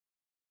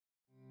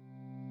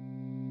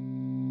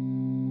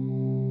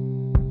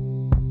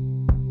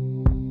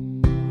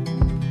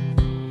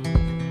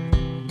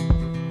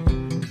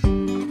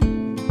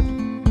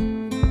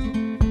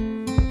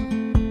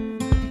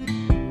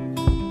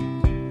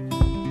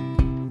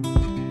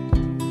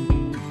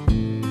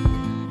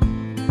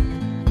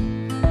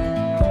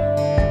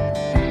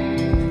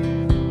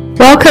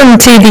Welcome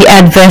to the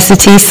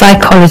Adversity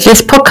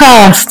Psychologist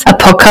podcast, a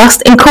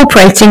podcast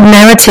incorporating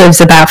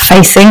narratives about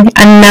facing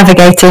and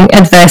navigating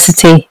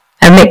adversity,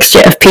 a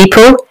mixture of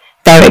people,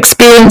 their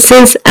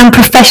experiences, and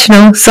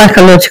professional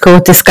psychological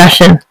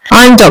discussion.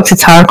 I'm Dr.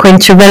 Tara Quinn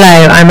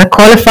Trevillo. I'm a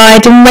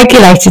qualified and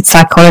regulated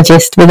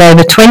psychologist with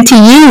over 20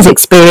 years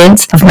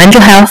experience of mental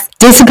health,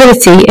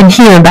 disability, and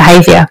human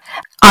behaviour.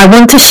 I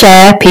want to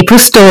share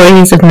people's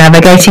stories of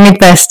navigating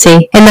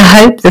adversity in the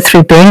hope that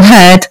through being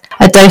heard,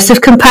 a dose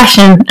of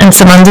compassion and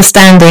some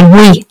understanding,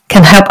 we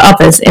can help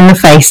others in the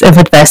face of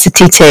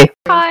adversity too.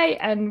 Hi,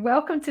 and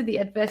welcome to the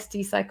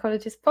Adversity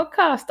Psychologist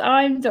podcast.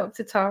 I'm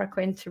Dr. Tara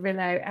Quinn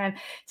Trevillo, and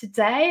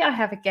today I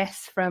have a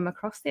guest from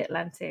across the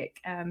Atlantic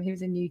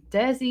who's in New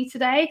Jersey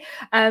today.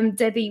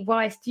 Debbie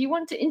Weiss, do you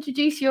want to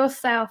introduce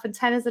yourself and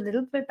tell us a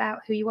little bit about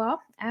who you are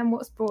and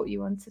what's brought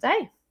you on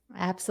today?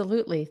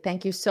 Absolutely.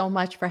 Thank you so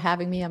much for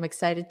having me. I'm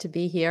excited to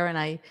be here. And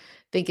I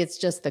think it's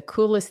just the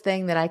coolest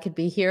thing that I could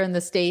be here in the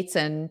States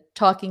and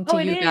talking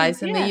to you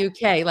guys in the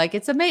UK. Like,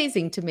 it's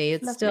amazing to me.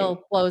 It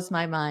still blows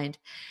my mind.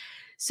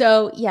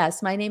 So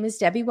yes, my name is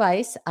Debbie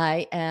Weiss.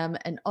 I am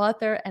an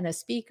author and a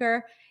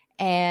speaker,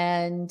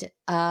 and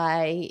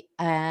I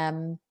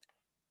am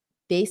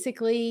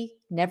basically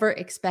never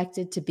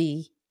expected to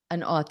be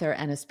an author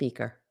and a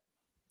speaker.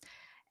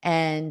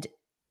 And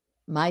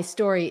my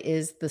story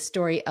is the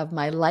story of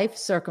my life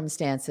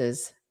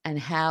circumstances and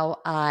how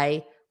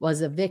I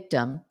was a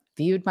victim,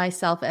 viewed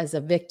myself as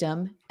a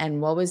victim,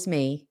 and woe is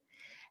me.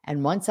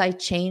 And once I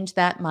changed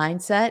that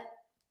mindset,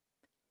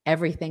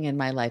 everything in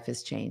my life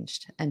has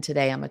changed. And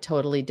today I'm a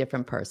totally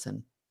different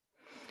person.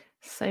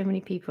 So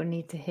many people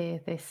need to hear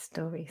this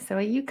story. So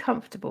are you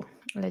comfortable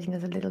letting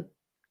us a little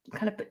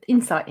kind of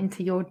insight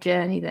into your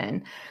journey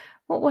then?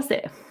 What was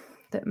it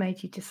that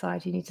made you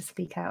decide you need to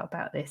speak out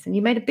about this? And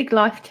you made a big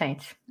life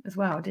change as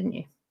well, didn't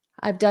you?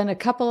 I've done a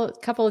couple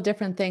of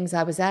different things.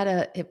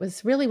 It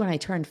was really when I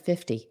turned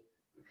 50.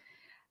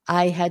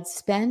 I had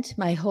spent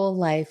my whole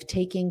life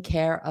taking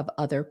care of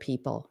other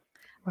people.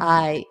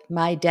 Right.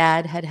 My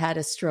dad had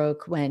a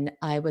stroke when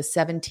I was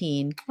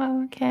 17.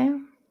 Oh, okay.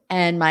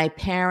 And my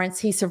parents,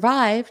 he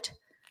survived.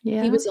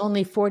 Yeah. He was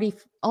only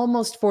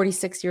almost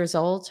 46 years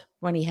old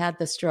when he had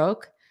the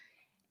stroke.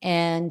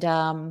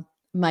 And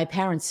my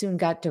parents soon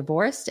got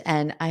divorced,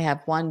 and I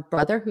have one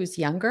brother who's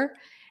younger.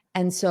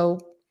 And so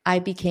I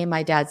became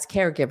my dad's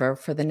caregiver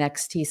for the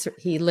next,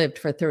 he lived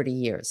for 30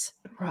 years.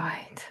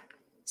 Right.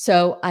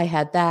 So I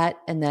had that.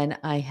 And then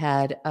I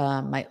had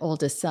my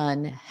oldest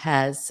son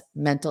has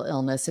mental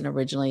illness and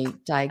originally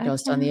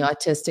diagnosed on the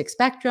autistic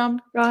spectrum.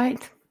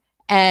 Right.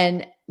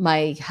 And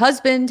my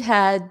husband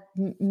had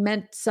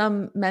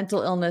some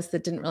mental illness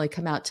that didn't really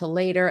come out till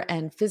later,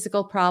 and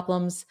physical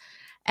problems.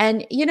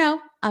 And,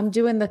 I'm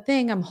doing the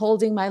thing, I'm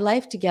holding my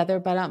life together,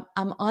 but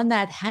I'm on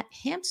that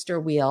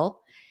hamster wheel,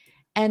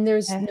 and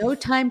there's no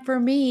time for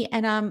me.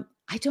 And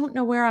I don't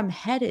know where I'm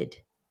headed,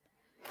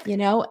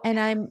 and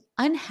I'm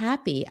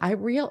unhappy.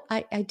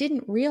 I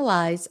didn't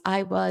realize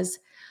I was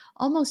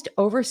almost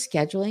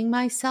overscheduling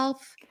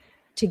myself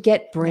to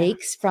get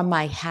breaks from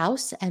my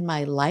house and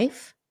my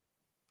life.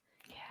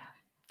 Yeah.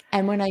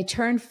 And when I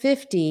turned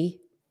 50,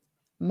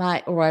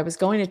 I was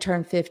going to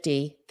turn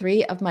 50,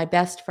 3 of my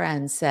best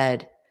friends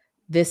said,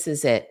 "This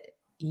is it.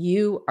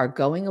 You are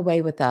going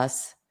away with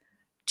us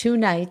 2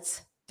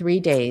 nights, 3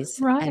 days."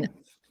 Right. And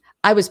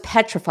I was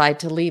petrified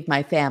to leave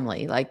my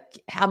family, like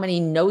how many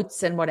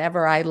notes and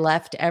whatever I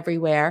left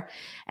everywhere.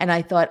 And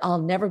I thought,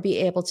 I'll never be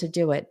able to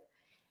do it.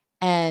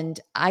 And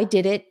I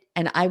did it.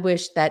 And I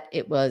wish that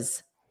it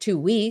was 2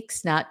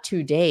 weeks, not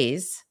 2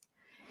 days.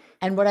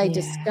 And what I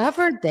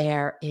discovered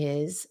there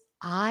is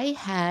I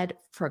had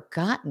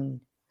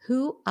forgotten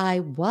who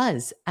I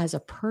was as a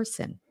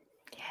person.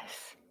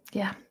 Yes.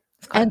 Yeah.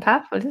 It's quite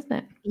powerful, isn't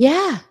it?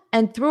 Yeah.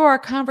 And through our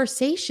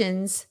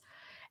conversations,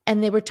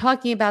 and they were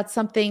talking about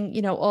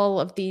something,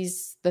 all of the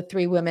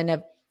 3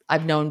 women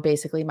I've known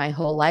basically my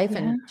whole life,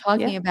 and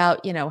talking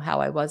about, how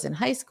I was in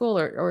high school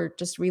or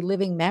just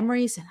reliving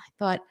memories. And I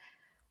thought,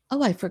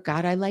 oh, I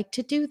forgot I like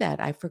to do that.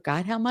 I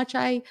forgot how much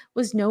I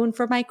was known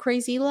for my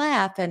crazy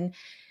laugh. And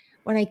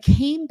when I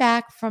came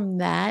back from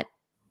that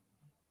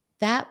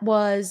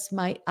was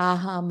my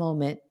aha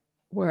moment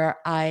where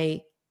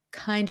I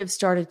kind of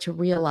started to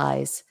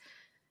realize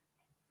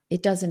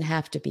it doesn't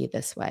have to be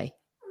this way.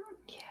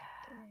 Yeah.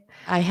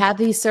 I have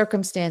these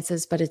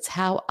circumstances, but it's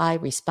how I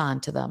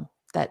respond to them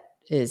that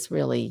is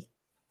really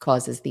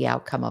causes the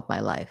outcome of my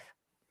life.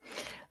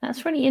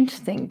 That's really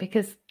interesting,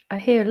 because I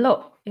hear a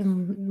lot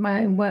in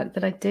my own work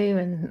that I do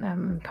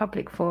and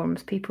public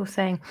forums, people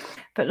saying,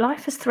 but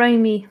life has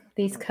thrown me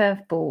these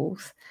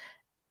curveballs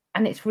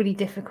and it's really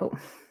difficult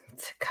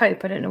to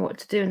cope. I don't know what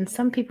to do. And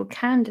some people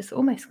can just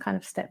almost kind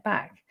of step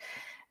back,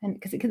 and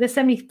because there's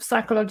so many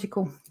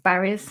psychological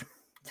barriers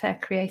to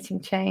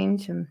creating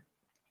change, and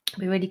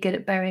we're really good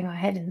at burying our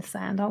head in the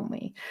sand, aren't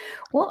we?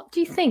 What do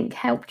you think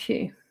helped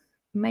you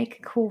make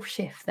a cool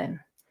shift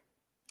then?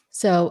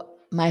 So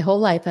my whole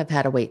life I've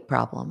had a weight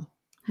problem.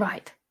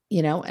 Right.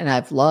 And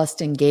I've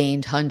lost and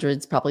gained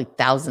hundreds, probably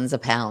thousands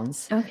of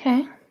pounds.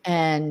 Okay.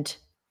 And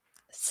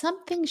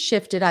something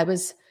shifted.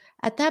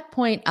 At that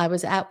point, I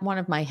was at one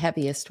of my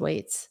heaviest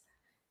weights.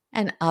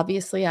 And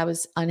obviously I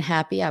was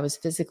unhappy. I was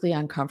physically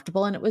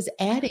uncomfortable, and it was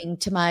adding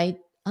to my,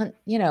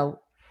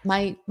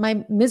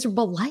 my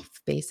miserable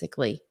life,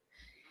 basically.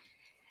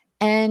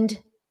 And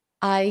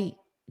I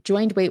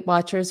joined Weight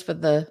Watchers for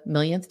the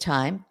millionth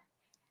time,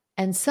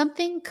 and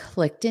something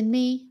clicked in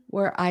me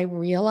where I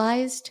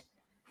realized,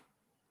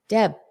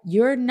 Deb,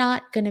 you're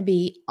not going to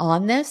be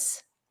on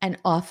this and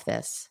off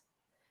this.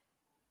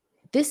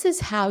 This is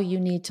how you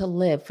need to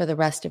live for the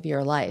rest of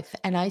your life.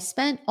 And I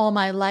spent all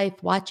my life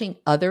watching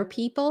other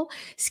people,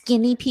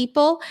 skinny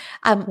people.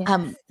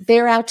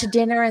 They're out to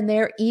dinner and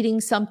they're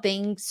eating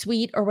something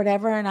sweet or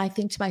whatever. And I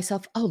think to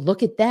myself, oh,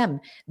 look at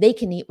them. They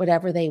can eat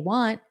whatever they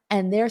want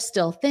and they're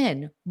still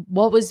thin.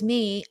 What was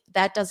me?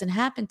 That doesn't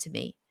happen to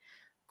me.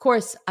 Of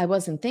course, I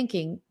wasn't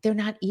thinking they're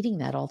not eating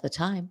that all the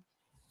time,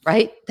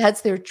 right?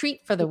 That's their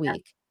treat for the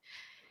week.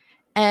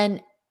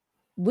 And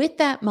with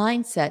that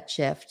mindset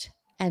shift,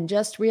 and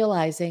just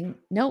realizing,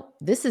 nope,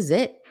 this is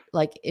it.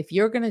 Like, if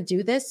you're going to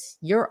do this,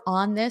 you're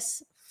on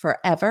this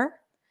forever.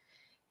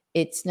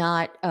 It's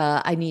not,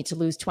 I need to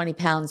lose 20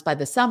 pounds by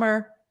the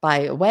summer,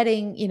 by a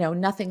wedding,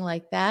 nothing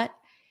like that.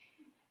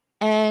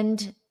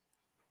 And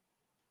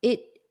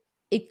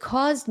it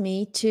caused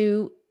me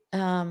to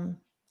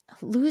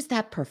lose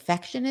that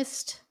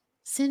perfectionist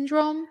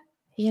syndrome,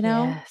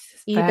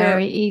 Yes, it's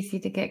very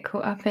easy to get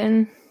caught up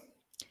in.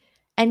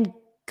 And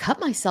cut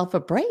myself a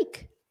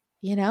break,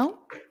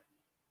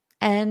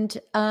 And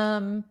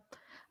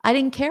I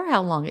didn't care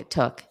how long it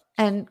took.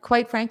 And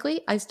quite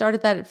frankly, I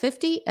started that at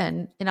 50,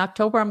 and in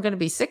October, I'm going to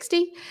be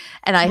 60,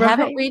 and I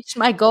haven't reached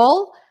my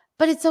goal,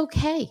 but it's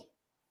okay.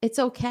 It's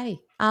okay.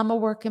 I'm a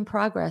work in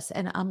progress,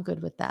 and I'm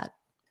good with that.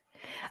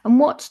 And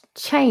what's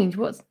changed?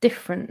 What's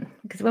different?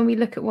 Because when we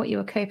look at what you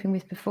were coping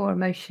with before,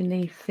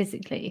 emotionally,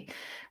 physically,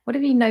 what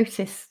have you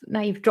noticed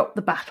now you've dropped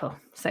the battle,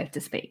 so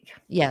to speak?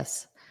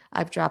 Yes,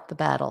 I've dropped the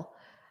battle.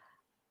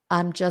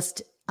 I'm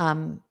just,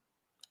 I'm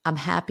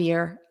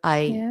happier.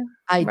 I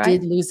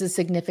did lose a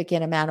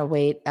significant amount of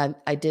weight.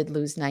 I did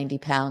lose 90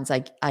 pounds.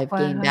 I've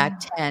gained back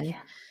 10. Yeah.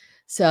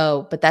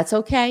 So, but that's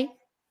okay.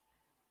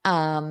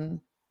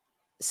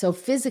 So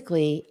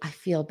physically I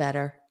feel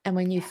better. And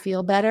when you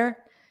feel better,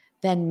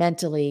 then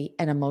mentally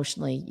and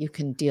emotionally, you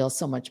can deal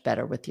so much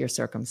better with your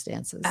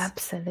circumstances.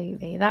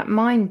 Absolutely. That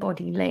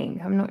mind-body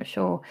link, I'm not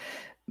sure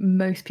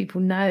most people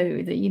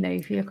know that,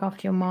 if you look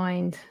after your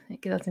mind,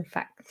 it does in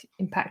fact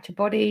impact your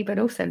body, but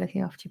also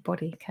looking after your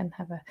body can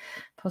have a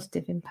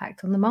positive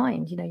impact on the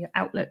mind, your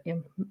outlook,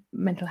 your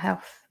mental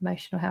health,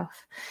 emotional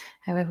health,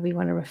 however we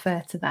want to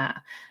refer to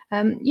that.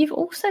 You've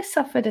also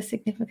suffered a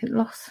significant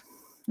loss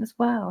as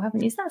well,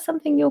 haven't you? Is that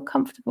something you're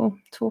comfortable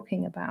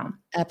talking about?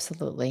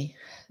 Absolutely.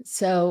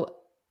 So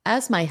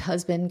as my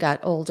husband got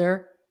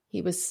older,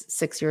 he was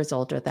 6 years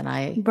older than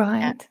I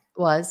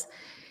was.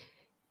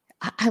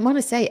 I want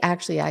to say,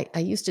 actually, I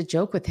used to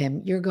joke with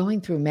him, you're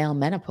going through male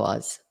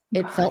menopause.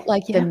 It felt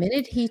like the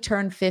minute he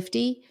turned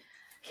 50,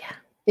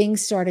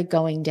 things started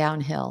going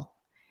downhill.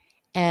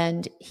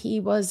 And he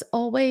was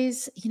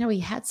always, he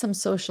had some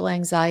social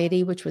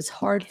anxiety, which was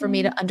hard for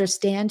me to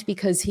understand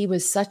because he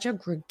was such a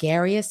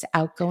gregarious,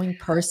 outgoing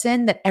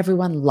person that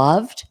everyone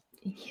loved.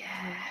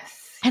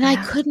 Yes. And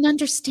I couldn't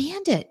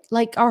understand it.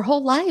 Like our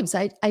whole lives,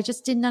 I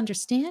just didn't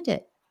understand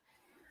it.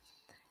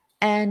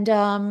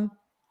 And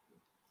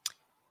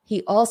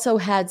he also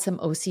had some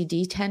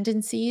OCD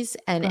tendencies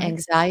and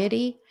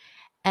anxiety.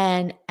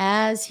 And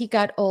as he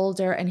got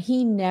older, and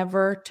he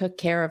never took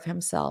care of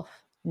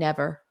himself,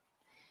 never.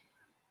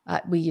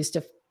 We used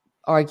to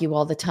argue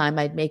all the time.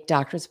 I'd make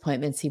doctor's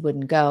appointments. He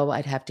wouldn't go.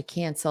 I'd have to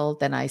cancel.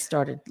 Then I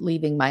started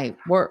leaving my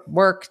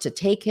work to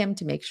take him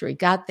to make sure he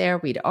got there.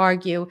 We'd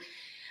argue.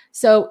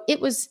 So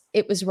it was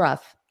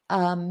rough.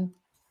 I'd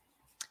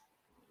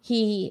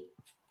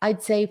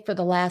say for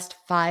the last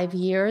 5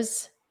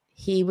 years,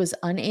 he was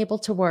unable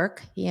to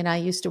work. He and I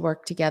used to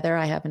work together.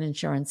 I have an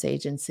insurance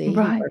agency.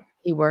 Right.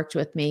 He worked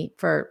with me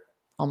for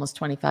almost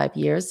 25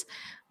 years.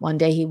 One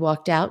day he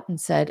walked out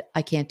and said,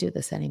 I can't do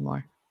this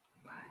anymore.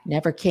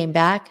 Never came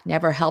back,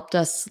 never helped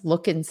us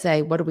look and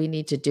say, what do we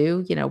need to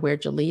do?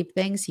 Where'd you leave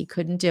things? He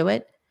couldn't do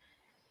it.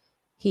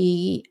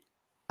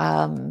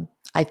 I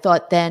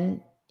thought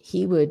then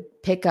he would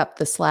pick up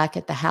the slack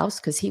at the house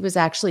because he was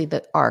actually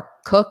our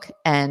cook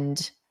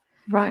and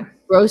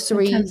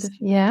groceries.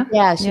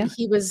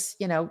 He was,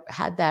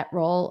 had that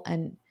role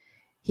and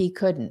he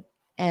couldn't.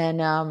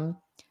 And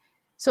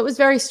so it was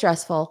very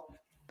stressful.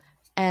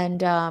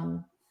 And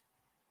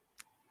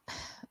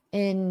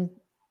in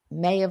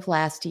May of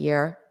last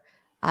year,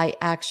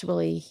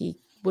 he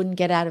wouldn't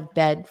get out of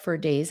bed for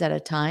days at a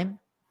time.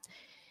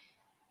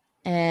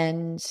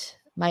 And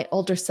my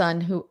older son,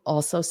 who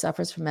also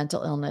suffers from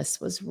mental illness,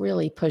 was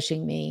really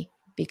pushing me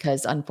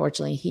because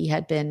unfortunately he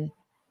had been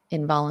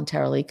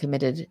involuntarily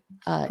committed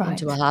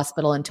into a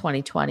hospital in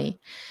 2020.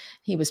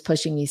 He was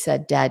pushing me,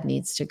 said, Dad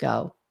needs to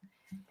go.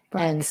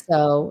 Right. And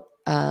so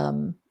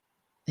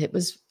it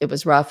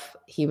was rough.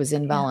 He was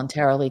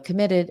involuntarily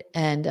committed,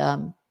 and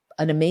an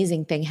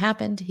amazing thing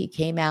happened. He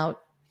came out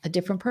a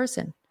different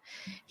person.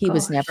 He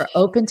was never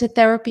open to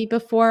therapy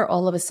before.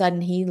 All of a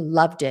sudden, he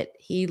loved it.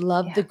 He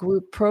loved the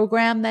group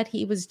program that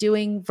he was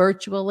doing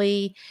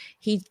virtually.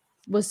 He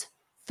was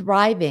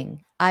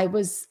thriving. I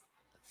was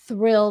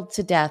thrilled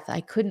to death.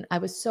 I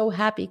was so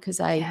happy because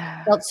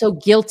I felt so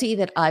guilty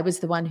that I was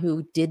the one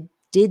who did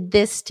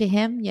this to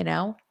him, you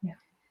know?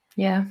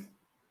 Yeah.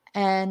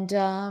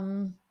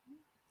 And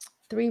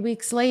 3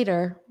 weeks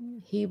later,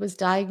 he was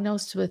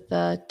diagnosed with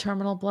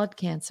terminal blood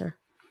cancer.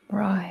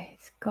 Right.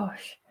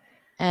 Gosh.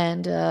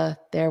 And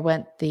there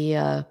went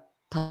the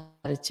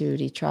platitude.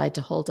 He tried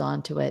to hold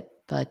on to it,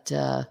 but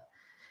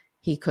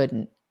he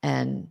couldn't.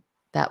 And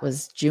that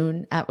was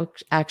June,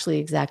 actually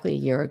exactly a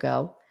year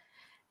ago.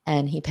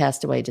 And he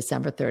passed away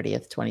December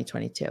 30th,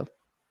 2022,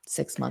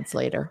 6 months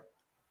later.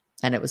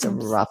 And it was a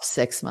rough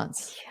 6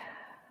 months. Yeah.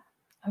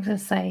 I was going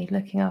to say,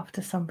 looking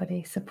after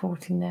somebody,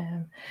 supporting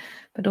them,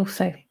 but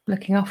also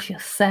looking after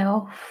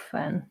yourself.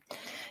 And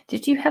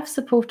did you have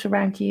support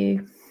around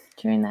you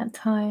during that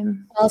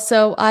time?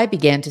 Also, I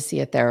began to see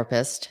a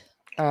therapist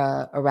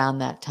around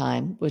that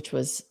time, which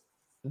was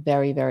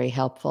very, very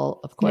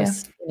helpful. Of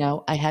course, you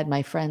know, I had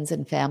my friends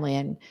and family,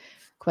 and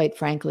quite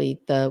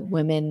frankly, the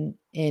women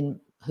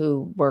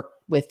who work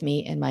with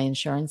me in my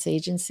insurance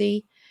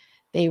agency,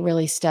 they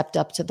really stepped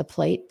up to the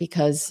plate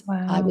because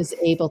I was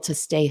able to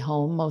stay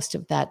home most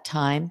of that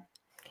time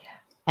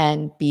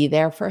and be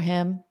there for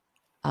him.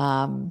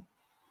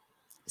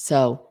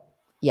 So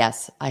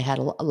yes,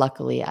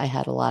 luckily I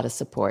had a lot of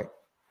support.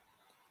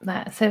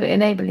 So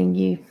enabling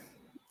you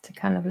to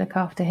kind of look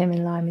after him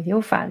in line with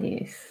your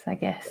values, I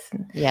guess.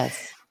 And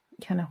yes.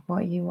 Kind of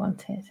what you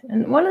wanted.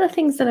 And one of the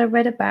things that I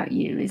read about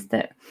you is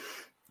that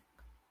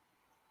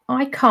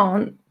I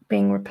can't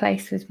being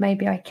replaced with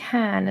maybe I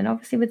can. And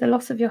obviously with the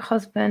loss of your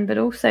husband, but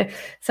also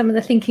some of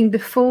the thinking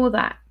before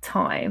that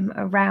time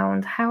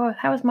around how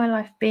has my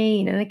life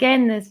been? And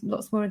again, there's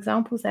lots more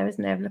examples there,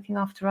 isn't there, of looking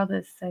after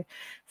others. So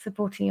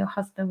supporting your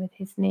husband with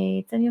his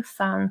needs and your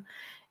son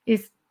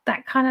is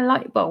that kind of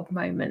light bulb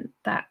moment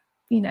that,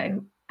 you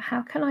know,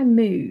 how can I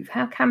move?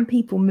 How can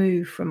people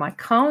move from I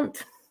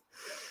can't?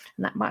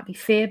 And that might be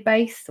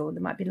fear-based, or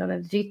there might be a lot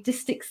of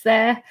logistics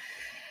there,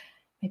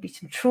 maybe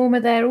some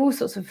trauma there, all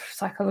sorts of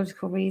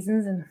psychological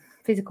reasons and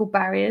physical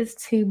barriers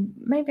to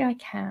maybe I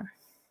can.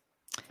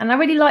 And I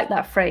really like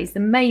that phrase, the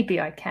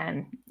maybe I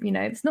can. You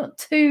know, it's not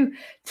too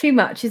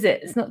much, is it?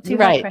 It's not too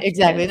right,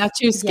 exactly. Not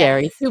too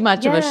scary, too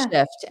much of a shift.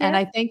 Yeah. And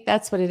I think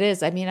that's what it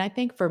is. I mean, I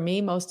think for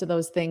me, most of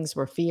those things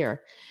were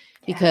fear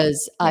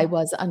because I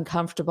was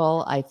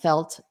uncomfortable. I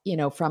felt, you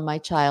know, from my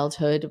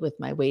childhood with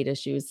my weight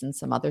issues and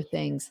some other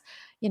things,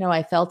 you know,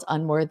 I felt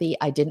unworthy.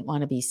 I didn't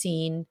want to be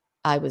seen.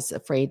 I was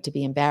afraid to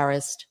be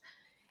embarrassed.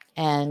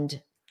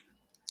 And,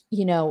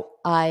 you know,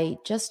 I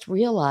just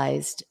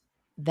realized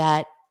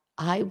that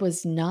I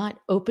was not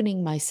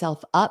opening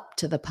myself up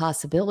to the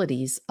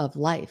possibilities of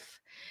life.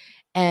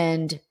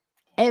 And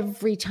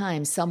every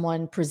time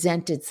someone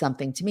presented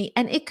something to me,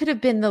 and it could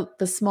have been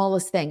the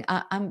smallest thing,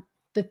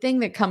 the thing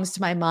that comes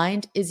to my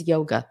mind is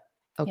yoga.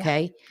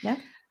 Okay. Yeah.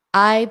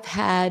 I've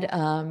had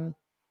a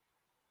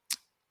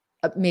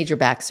major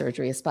back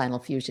surgery, a spinal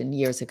fusion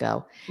years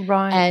ago.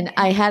 Right. And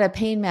I had a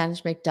pain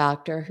management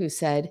doctor who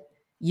said,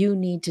 you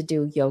need to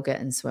do yoga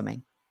and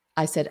swimming.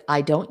 I said,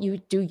 I don't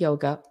do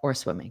yoga or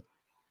swimming.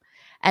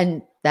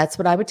 And that's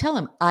what I would tell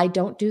him. I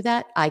don't do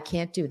that. I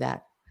can't do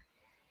that.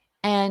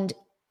 And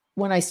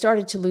when I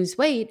started to lose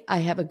weight, I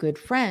have a good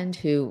friend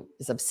who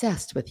is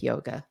obsessed with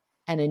yoga,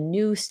 and a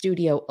new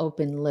studio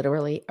opened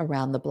literally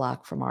around the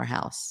block from our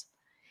house.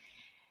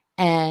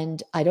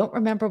 And I don't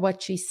remember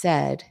what she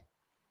said.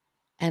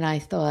 And I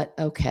thought,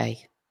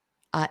 okay,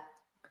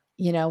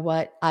 you know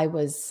what? I don't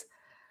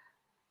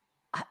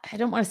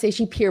want to say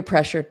she peer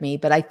pressured me,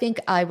 but I think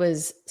I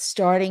was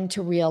starting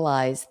to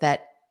realize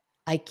that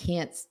I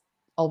can't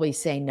always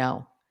say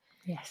no.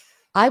 Yes.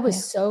 I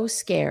was so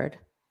scared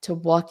to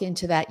walk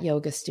into that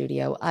yoga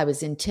studio. I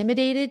was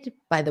intimidated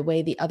by the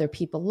way the other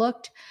people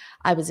looked.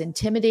 I was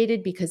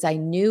intimidated because I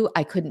knew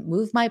I couldn't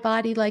move my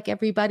body like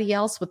everybody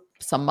else with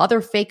some other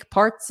fake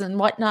parts and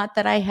whatnot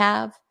that I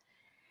have.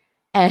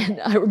 And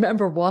I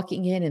remember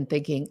walking in and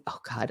thinking, oh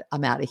God,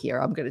 I'm out of here.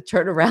 I'm going to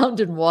turn around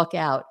and walk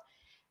out.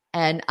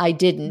 And I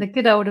didn't. The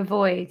good old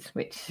avoid,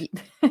 which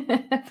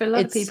for a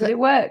lot of people, it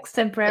works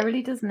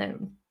temporarily, doesn't it?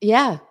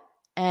 Yeah.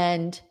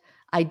 And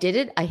I did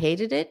it. I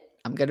hated it.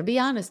 I'm going to be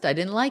honest. I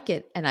didn't like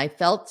it. And I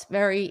felt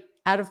very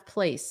out of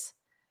place.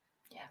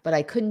 Yeah. But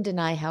I couldn't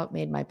deny how it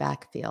made my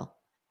back feel.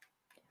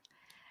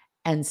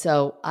 And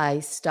so I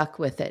stuck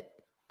with it.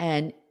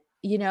 And,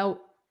 you know,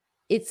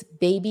 it's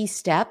baby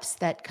steps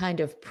that kind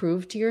of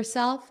prove to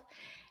yourself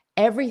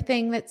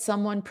everything that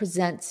someone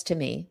presents to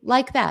me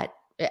like that.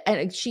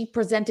 And she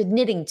presented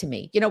knitting to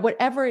me, you know,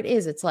 whatever it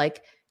is, it's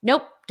like,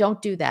 nope,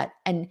 don't do that.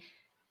 And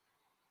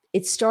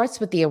it starts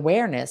with the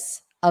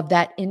awareness of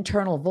that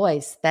internal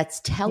voice that's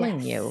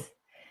telling you,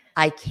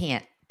 I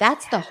can't.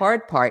 That's the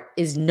hard part,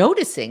 is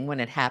noticing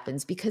when it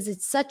happens, because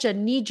it's such a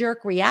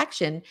knee-jerk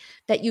reaction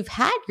that you've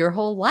had your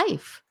whole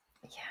life.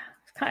 Yeah.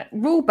 kind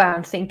of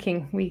rule-bound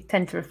thinking, we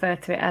tend to refer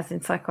to it as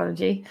in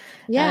psychology.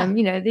 Yeah.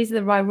 These are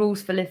the right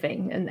rules for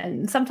living.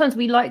 And sometimes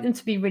we like them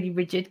to be really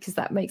rigid because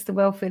that makes the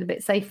world feel a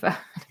bit safer,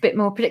 a bit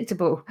more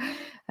predictable.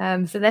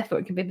 So therefore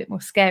it can be a bit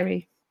more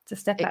scary to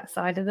step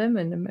outside of them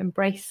and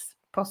embrace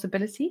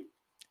possibility.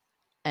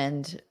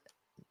 And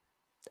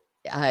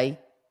I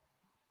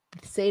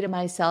say to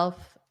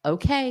myself,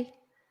 okay,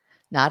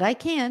 not I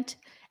can't.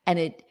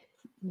 And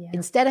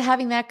instead of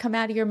having that come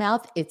out of your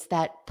mouth, it's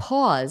that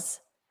pause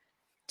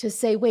to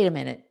say, wait a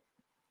minute,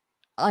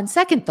 on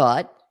second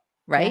thought,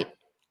 right? Yeah.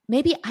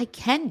 Maybe I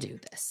can do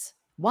this.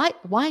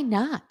 Why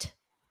not?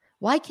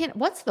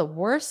 What's the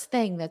worst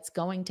thing that's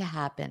going to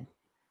happen?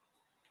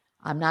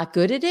 I'm not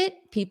good at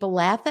it. People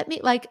laugh at me.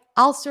 Like,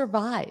 I'll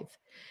survive.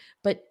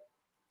 But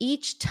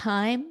each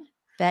time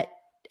that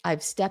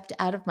I've stepped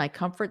out of my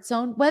comfort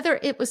zone, whether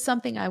it was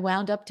something I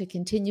wound up to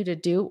continue to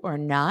do or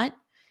not,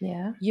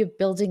 you're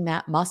building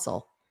that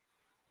muscle.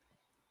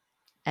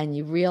 And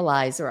you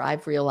realize, or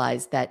I've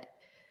realized, that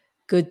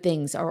good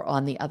things are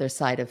on the other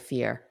side of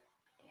fear.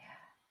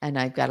 And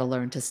I've got to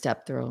learn to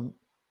step through them.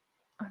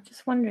 I'm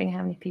just wondering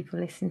how many people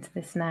listen to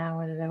this now,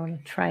 whether they're on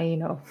a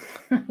train or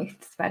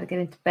just about to get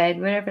into bed,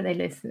 wherever they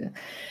listen.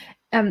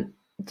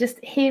 Just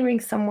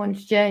hearing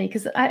someone's journey,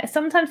 because I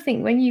sometimes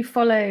think when you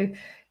follow,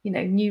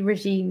 new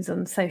regimes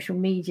on social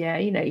media,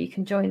 you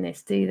can join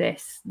this, do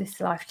this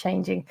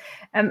life-changing.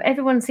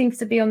 Everyone seems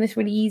to be on this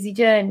really easy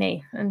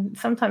journey, and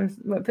sometimes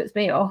what puts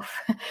me off,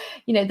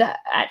 that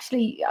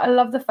actually, I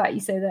love the fact you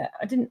say that.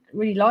 I didn't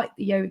really like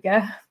the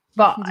yoga,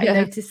 but I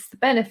noticed the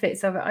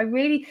benefits of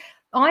it.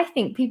 I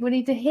think people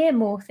need to hear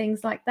more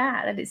things like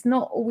that it's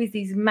not always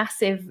these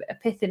massive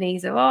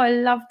epiphanies of, oh, I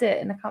loved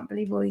it and I can't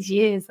believe all these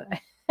years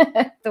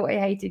the way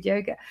I hated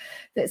yoga.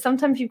 That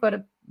sometimes you've got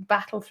to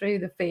battle through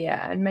the fear,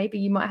 and maybe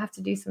you might have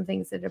to do some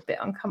things that are a bit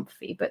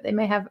uncomfy, but they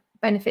may have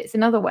benefits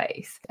in other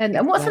ways. And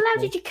what's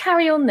allowed you to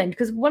carry on then?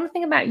 Because one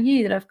thing about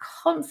you that I've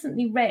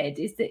constantly read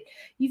is that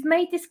you've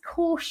made this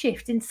core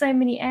shift in so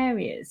many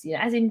areas,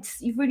 as in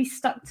you've really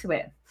stuck to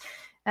it.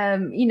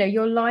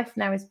 Your life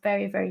now is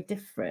very, very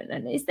different.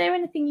 And is there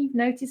anything you've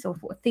noticed, or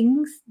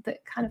things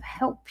that kind of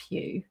help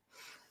you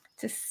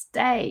to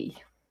stay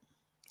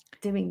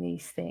doing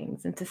these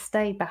things and to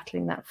stay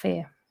battling that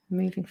fear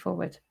moving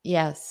forward?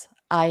 Yes,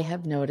 I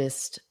have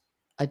noticed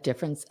a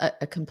difference,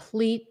 a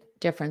complete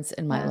difference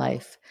in my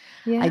life.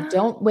 Yeah. I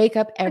don't wake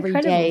up every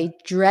day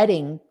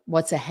dreading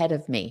what's ahead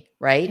of me,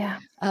 right? Yeah.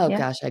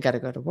 Gosh, I got to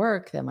go to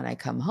work. Then when I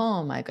come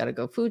home, I got to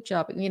go food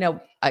shopping.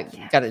 I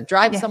got to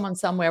drive someone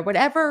somewhere,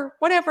 whatever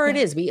it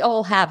is. We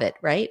all have it,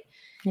 right?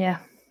 Yeah.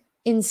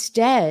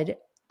 Instead,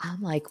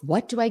 I'm like,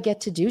 what do I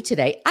get to do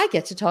today? I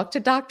get to talk to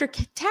Dr.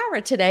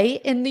 Tara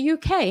today in the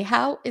UK.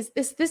 How is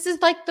this? This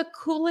is like the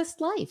coolest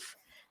life.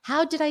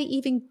 How did I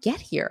even get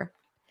here?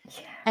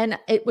 Yeah. And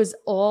it was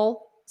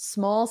all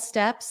small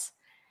steps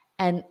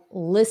and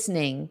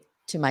listening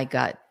to my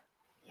gut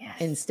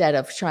instead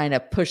of trying to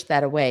push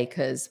that away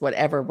because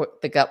whatever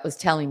the gut was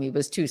telling me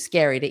was too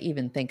scary to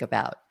even think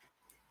about.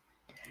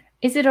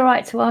 Is it all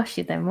right to ask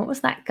you then, what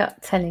was that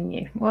gut telling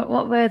you?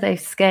 What were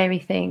those scary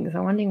things?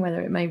 I'm wondering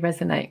whether it may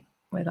resonate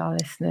with our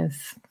listeners.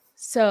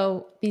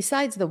 So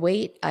besides the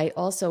weight, I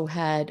also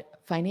had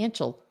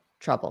financial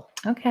trouble.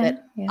 Okay.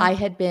 I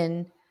had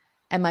been,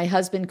 and my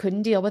husband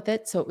couldn't deal with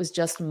it. So it was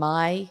just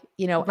I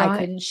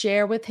couldn't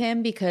share with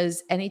him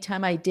because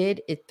anytime I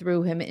did, it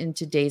threw him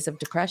into days of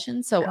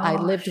depression. So I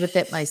lived with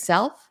it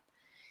myself.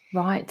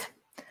 Right.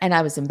 And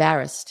I was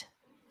embarrassed.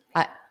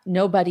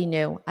 Nobody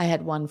knew. I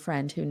had one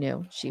friend who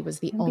knew. She was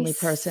the only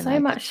person I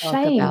could talk about. So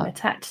much shame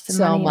attached to money.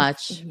 So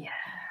much.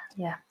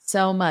 Yeah.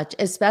 So much,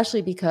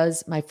 especially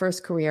because my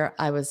first career,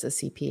 I was a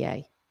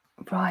CPA.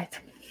 Right.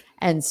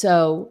 And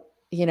so,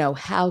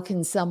 how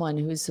can someone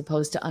who's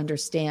supposed to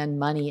understand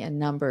money and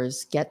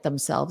numbers get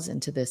themselves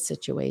into this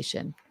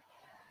situation?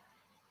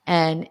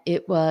 And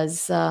it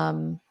was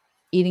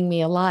eating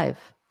me alive.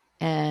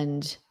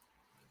 And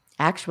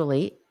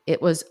actually,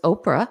 it was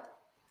Oprah.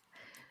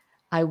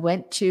 I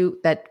went to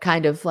that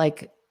kind of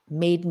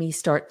made me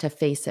start to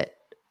face it.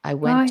 I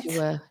went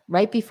to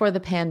right before the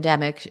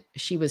pandemic,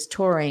 she was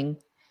touring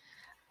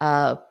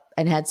and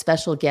had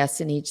special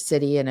guests in each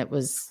city. And it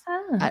was,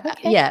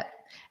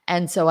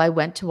 And so I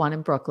went to one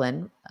in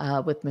Brooklyn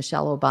with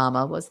Michelle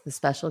Obama was the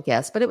special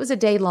guest, but it was a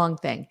day-long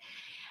thing.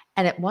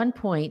 And at one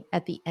point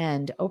at the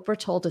end, Oprah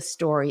told a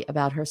story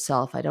about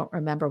herself. I don't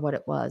remember what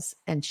it was.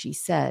 And she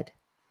said,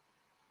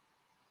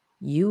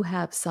 you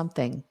have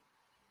something.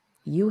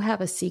 You have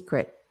a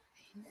secret.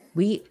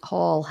 We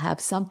all have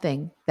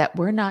something that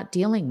we're not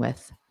dealing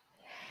with.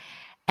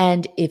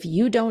 And if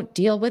you don't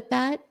deal with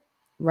that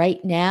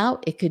right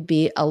now, it could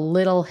be a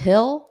little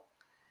hill.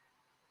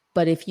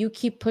 But if you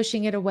keep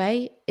pushing it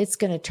away, it's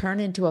going to turn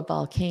into a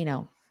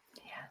volcano.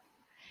 Yeah.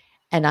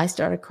 And I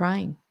started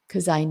crying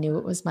because I knew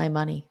it was my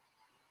money.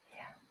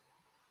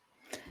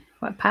 Yeah.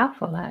 What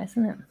powerful that,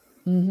 isn't it?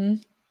 Mm-hmm.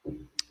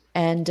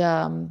 And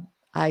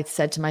I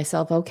said to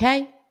myself,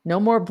 okay, no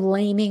more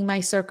blaming my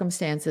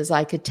circumstances.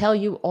 I could tell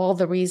you all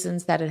the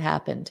reasons that it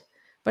happened,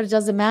 but it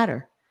doesn't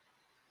matter.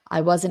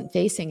 I wasn't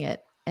facing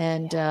it.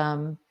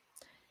 And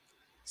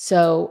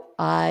so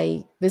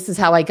this is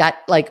how I got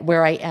like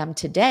where I am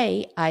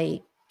today.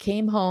 I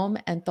came home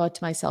and thought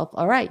to myself,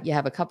 all right, you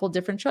have a couple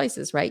different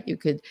choices, right? You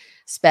could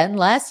spend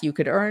less, you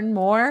could earn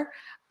more,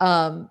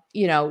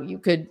 you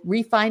could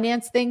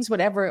refinance things,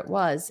 whatever it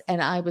was.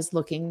 And I was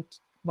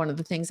one of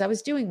the things I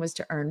was doing was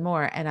to earn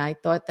more. And I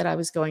thought that I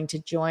was going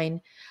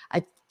to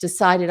I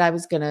decided I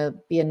was going to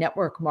be a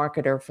network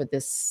marketer for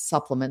this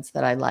supplements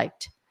that I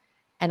liked.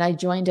 And I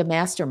joined a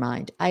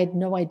mastermind. I had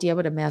no idea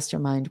what a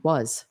mastermind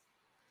was.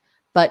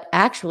 But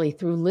actually,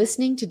 through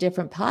listening to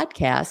different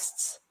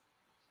podcasts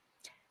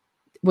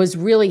was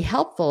really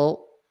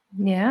helpful.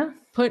 Yeah.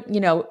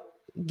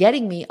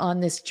 Getting me on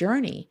this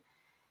journey.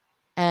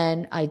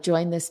 And I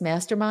joined this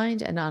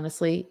mastermind, and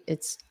honestly,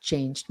 it's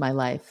changed my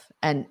life.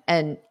 And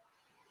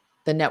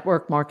the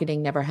network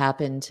marketing never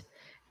happened.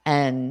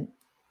 And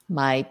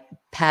my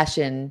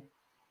passion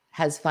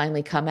has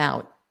finally come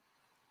out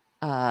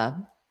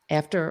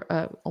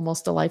after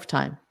almost a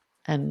lifetime.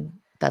 And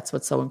that's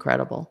what's so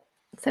incredible.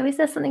 So is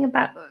there something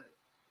about,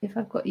 if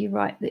I've got you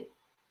right, that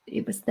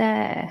it was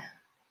there,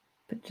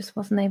 but just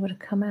wasn't able to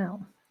come out?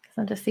 Because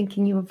I'm just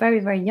thinking you were very,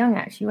 very young,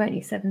 actually, weren't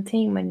you?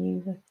 17 when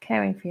you were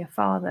caring for your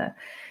father.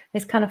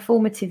 This kind of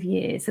formative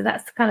years. So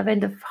that's the kind of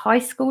end of high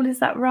school, is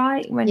that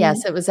right?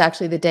 Yes, it was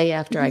actually the day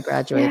after I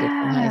graduated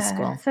from high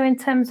school. So in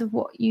terms of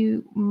what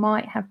you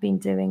might have been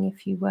doing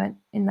if you weren't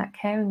in that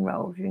caring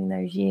role during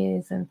those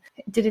years, and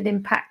did it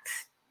impact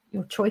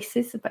your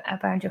choices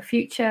about your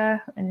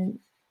future and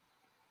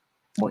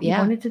what you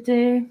wanted to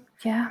do?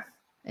 Yeah.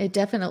 It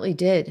definitely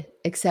did.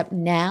 Except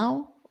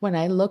now, when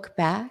I look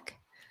back,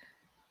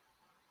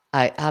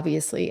 I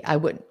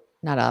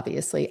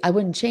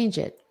wouldn't change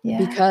it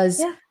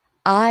because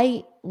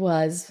I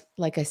was,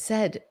 like I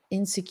said,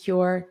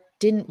 insecure,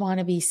 didn't want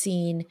to be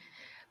seen.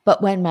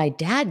 But when my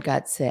dad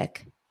got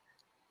sick,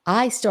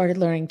 I started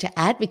learning to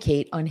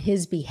advocate on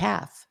his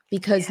behalf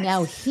because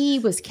now he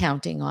was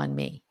counting on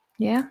me.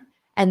 Yeah.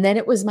 And then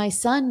it was my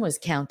son was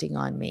counting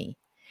on me.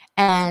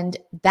 And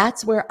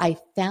that's where I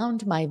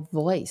found my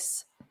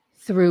voice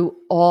through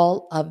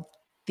all of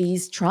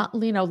these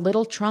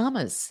little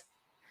traumas.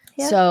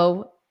 Yeah.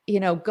 So,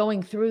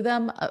 going through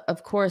them,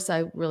 of course,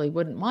 I really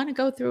wouldn't want to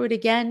go through it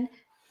again,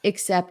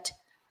 except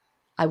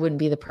I wouldn't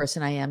be the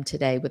person I am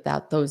today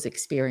without those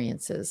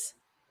experiences.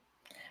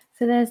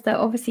 So there's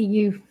obviously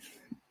you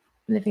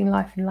living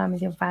life in line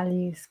with your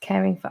values,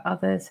 caring for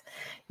others.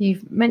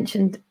 You've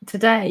mentioned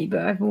today, but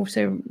I've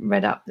also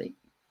read up that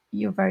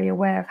you're very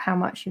aware of how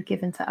much you've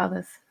given to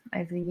others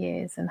over the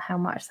years and how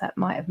much that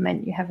might have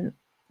meant you haven't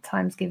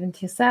times given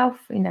to yourself,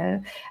 and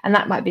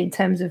that might be in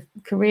terms of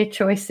career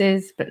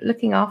choices, but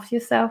looking after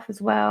yourself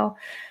as well.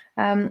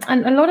 And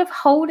a lot of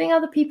holding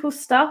other people's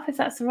stuff, if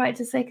that's the right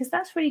to say, because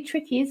that's really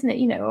tricky, isn't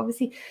it?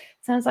 Obviously,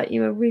 it sounds like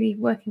you were really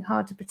working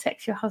hard to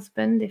protect your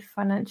husband if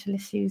financial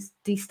issues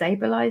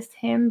destabilized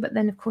him. But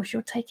then, of course,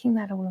 you're taking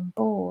that all on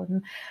board.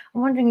 And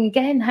I'm wondering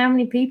again, how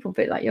many people, a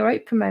bit like your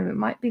Oprah moment,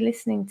 might be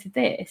listening to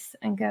this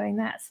and going,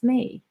 that's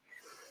me.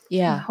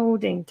 Yeah.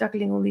 And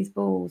juggling all these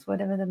balls,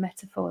 whatever the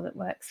metaphor that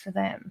works for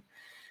them.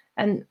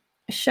 And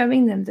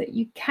showing them that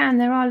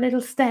there are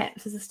little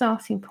steps as a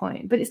starting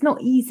point, but it's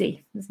not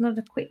easy. It's not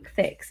a quick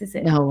fix, is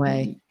it? No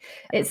way.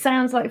 It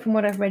sounds like from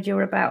what I've read,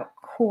 you're about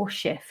core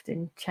shift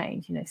and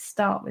change.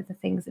 Start with the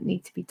things that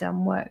need to be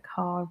done, work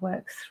hard,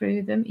 work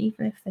through them,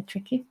 even if they're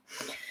tricky.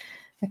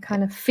 I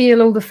kind of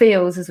feel all the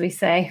feels, as we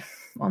say,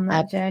 on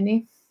that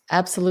journey.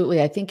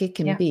 Absolutely. I think it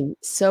can be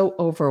so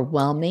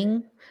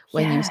overwhelming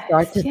when you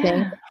start to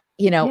think,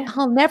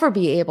 I'll never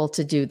be able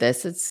to do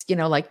this. It's,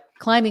 like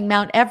climbing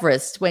Mount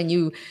Everest when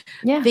you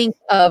think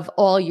of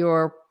all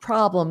your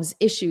problems,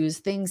 issues,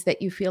 things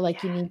that you feel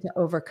like you need to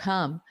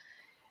overcome.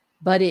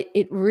 But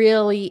it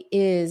really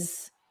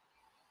is,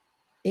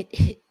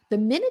 the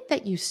minute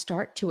that you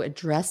start to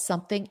address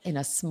something in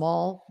a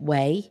small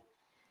way,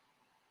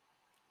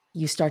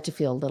 you start to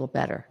feel a little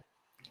better.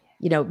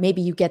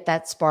 Maybe you get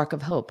that spark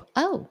of hope.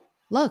 Oh,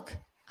 look,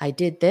 I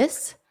did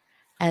this.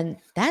 And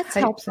that's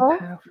helpful.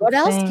 What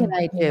else can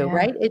I do,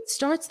 right? It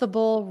starts the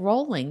ball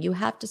rolling. You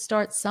have to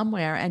start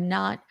somewhere and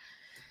not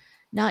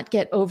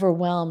get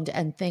overwhelmed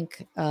and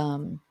think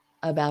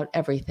about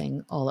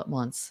everything all at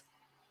once.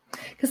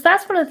 Because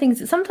that's one of the things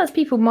that sometimes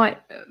people might,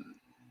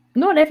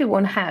 not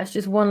everyone has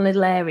just one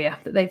little area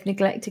that they've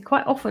neglected.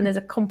 Quite often there's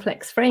a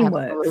complex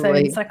framework. Absolutely. So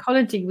in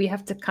psychology, we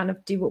have to kind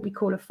of do what we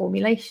call a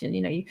formulation.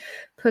 You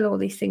pull all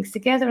these things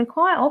together. And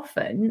quite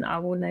often I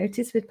will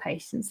notice with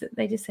patients that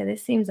they just say,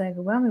 this seems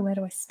overwhelming. Where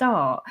do I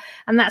start?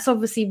 And that's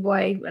obviously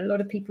why a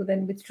lot of people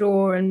then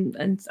withdraw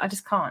and I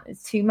just can't.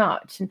 It's too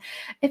much. And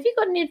have you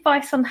got any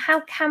advice on how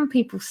can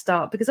people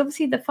start? Because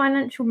obviously the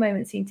financial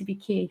moments seem to be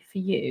key for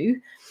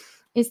you.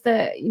 Is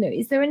there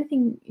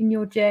anything in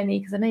your journey?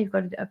 Because I know you've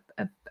got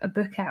a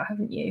book out,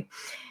 haven't you?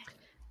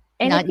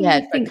 Anything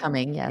not yet, but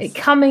coming, yes.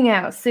 Coming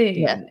out soon.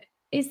 Yeah.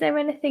 Is there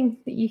anything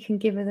that you can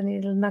give us any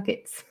little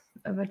nuggets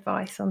of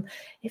advice on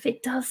if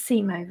it does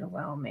seem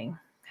overwhelming,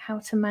 how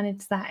to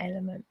manage that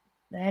element,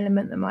 the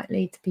element that might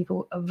lead to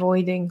people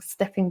avoiding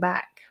stepping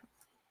back?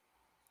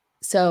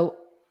 So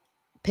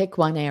pick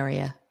one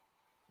area,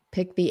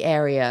 pick the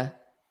area,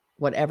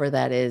 whatever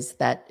that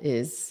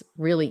is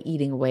really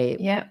eating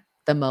away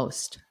the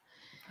most.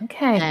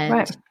 Okay. And,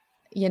 right.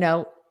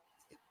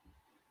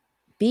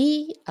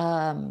 Be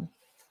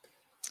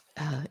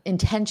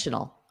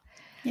intentional.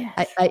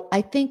 Yes.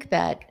 I think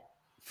that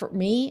for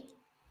me,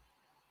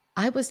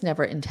 I was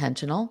never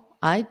intentional.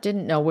 I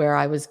didn't know where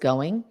I was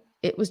going.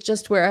 It was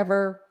just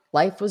wherever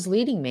life was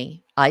leading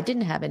me. I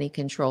didn't have any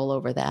control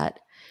over that.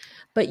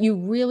 But you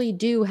really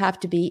do have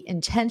to be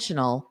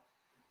intentional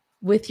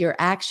with your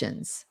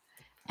actions.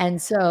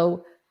 And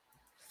so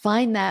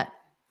find that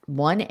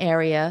one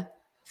area,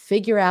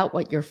 figure out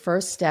what your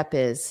first step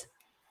is,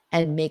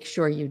 and make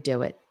sure you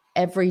do it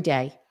every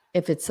day.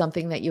 If it's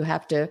something that you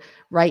have to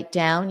write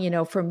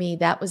down, for me,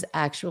 that was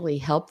actually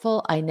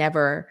helpful. I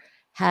never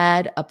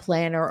had a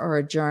planner or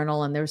a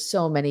journal, and there's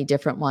so many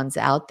different ones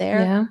out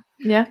there.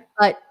 Yeah.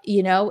 But,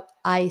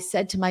 I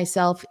said to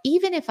myself,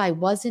 even if I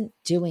wasn't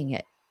doing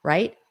it,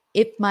 right?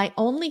 If my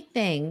only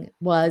thing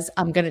was,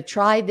 I'm going to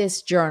try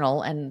this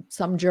journal, and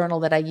some journal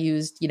that I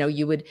used,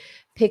 you would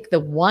pick the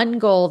one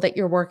goal that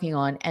you're working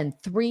on and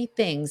 3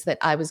 things that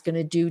I was going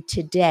to do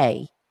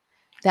today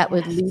that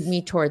would lead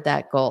me toward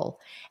that goal.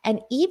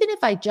 And even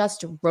if I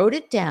just wrote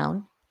it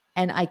down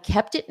and I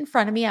kept it in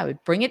front of me, I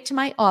would bring it to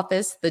my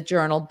office, the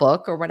journal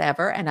book or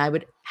whatever, and I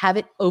would have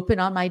it open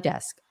on my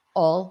desk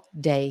all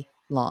day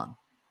long.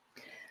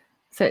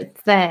 So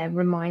it's there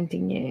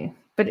reminding you,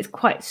 but it's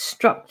quite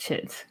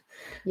structured.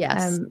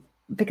 Yes.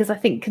 Because I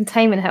think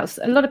containment helps.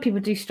 A lot of people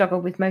do struggle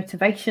with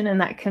motivation,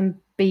 and that can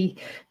be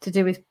to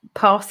do with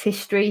past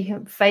history,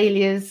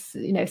 failures,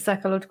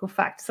 psychological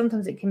factors.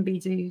 Sometimes it can be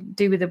to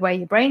do with the way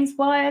your brain's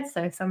wired.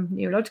 So some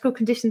neurological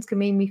conditions can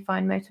mean we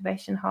find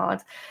motivation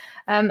hard.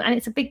 And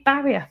it's a big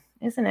barrier,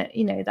 isn't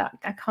it? That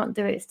I can't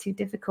do it, it's too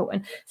difficult.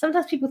 And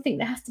sometimes people think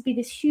there has to be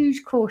this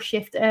huge core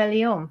shift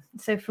early on.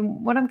 So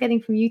from what I'm getting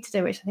from you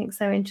today, which I think is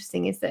so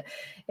interesting, is that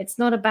it's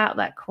not about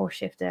that core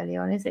shift early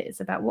on, is it?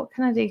 It's about what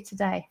can I do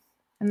today?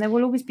 And there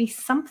will always be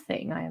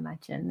something, I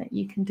imagine, that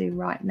you can do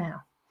right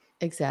now.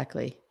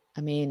 Exactly.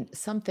 I mean,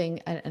 something,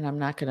 and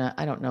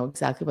I don't know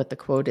exactly what the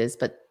quote is,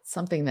 but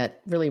something that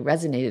really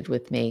resonated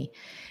with me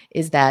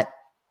is that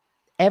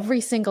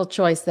every single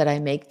choice that I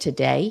make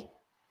today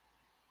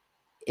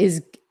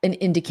is an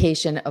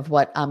indication of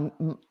what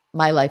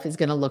my life is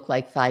going to look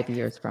like 5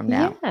 years from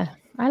now. Yeah,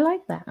 I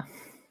like that.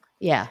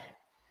 Yeah.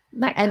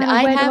 That kind of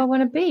where do I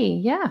want to be?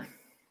 Yeah.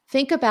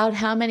 Think about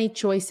how many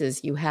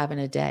choices you have in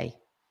a day.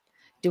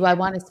 Do I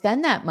want to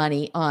spend that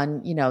money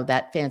on,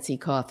 that fancy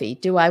coffee?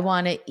 Do I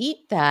want to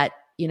eat that,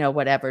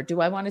 whatever? Do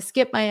I want to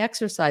skip my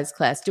exercise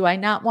class? Do I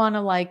not want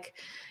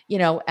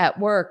to at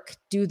work,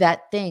 do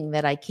that thing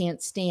that I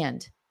can't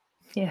stand?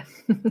 Yeah.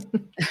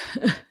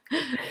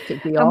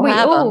 We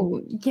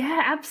all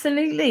yeah,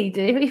 absolutely.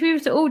 If we were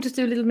to all just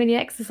do a little mini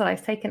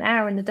exercise, take an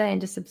hour in the day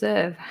and just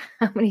observe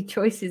how many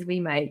choices we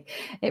make,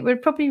 it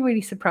would probably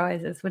really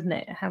surprise us, wouldn't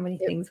it? How many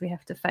things we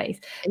have to face,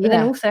 but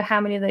then also how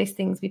many of those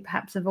things we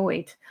perhaps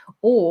avoid,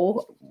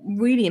 or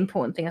really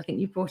important thing I think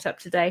you brought up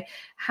today,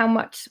 how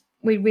much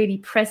we're really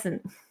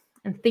present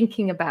and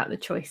thinking about the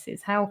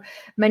choices. How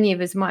many of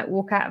us might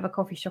walk out of a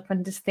coffee shop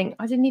and just think,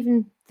 I didn't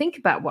even think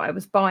about what I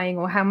was buying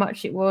or how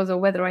much it was or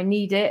whether I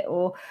need it,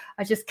 or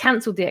I just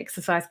cancelled the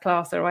exercise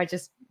class, or I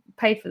just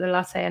paid for the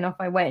latte and off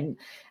I went.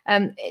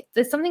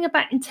 There's something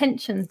about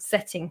intention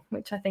setting,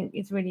 which I think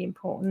is really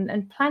important,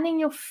 and planning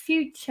your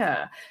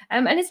future.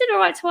 And is it all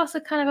right to ask a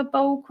kind of a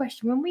bold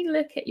question? When we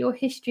look at your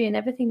history and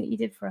everything that you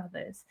did for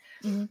others,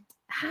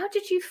 how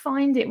did you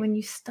find it when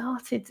you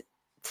started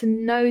to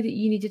know that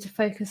you needed to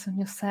focus on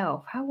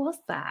yourself? How was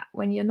that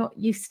when you're not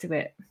used to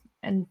it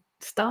and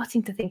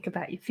starting to think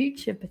about your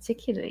future,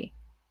 particularly?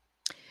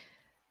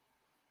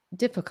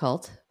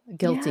 Difficult,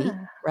 guilty,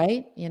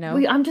 right?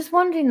 I'm just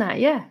wondering that.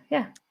 Yeah.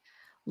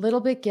 Little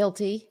bit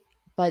guilty,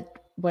 but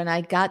when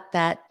I got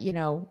that,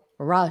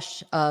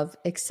 rush of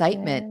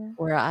excitement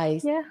where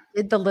I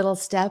did the little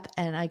step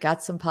and I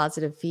got some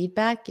positive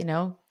feedback,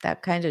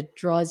 that kind of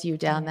draws you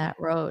down that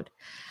road.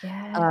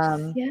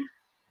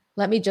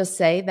 Let me just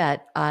say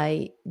that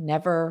I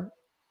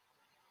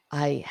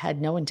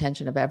had no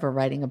intention of ever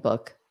writing a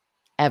book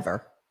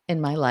ever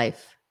in my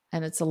life.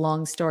 And it's a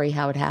long story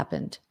how it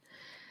happened.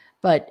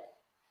 But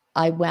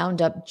I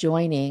wound up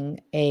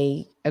joining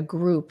a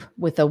group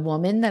with a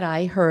woman that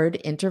I heard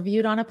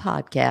interviewed on a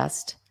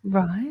podcast.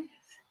 Right.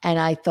 And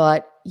I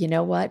thought, you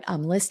know what?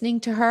 I'm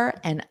listening to her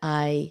and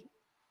I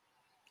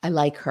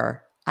like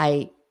her.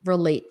 I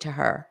relate to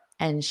her.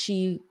 And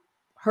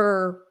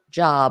her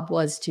job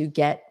was to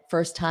get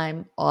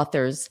first-time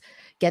authors,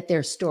 get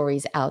their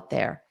stories out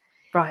there.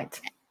 Right.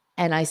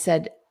 And I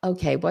said,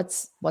 okay,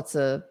 what's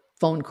a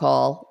phone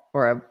call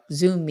or a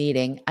Zoom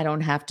meeting? I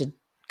don't have to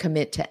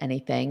commit to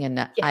anything.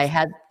 And I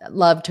had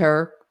loved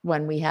her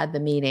when we had the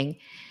meeting,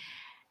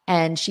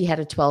 and she had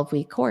a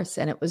 12-week course,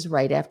 and it was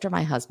right after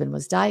my husband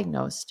was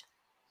diagnosed.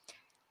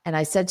 And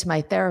I said to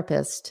my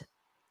therapist,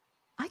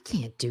 I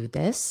can't do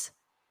this.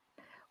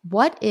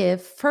 what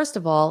if, first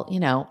of all,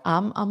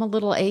 I'm a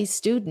little A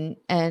student,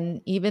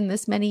 and even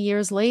this many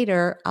years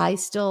later, I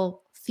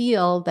still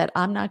feel that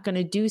I'm not going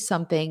to do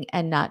something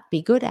and not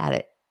be good at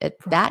it.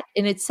 That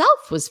in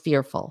itself was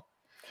fearful.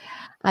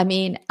 I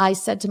mean, I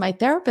said to my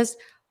therapist,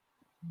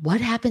 what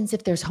happens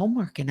if there's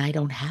homework and I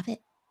don't have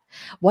it?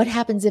 What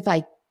happens if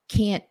I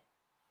can't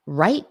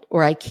write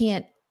or I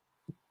can't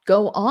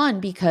go on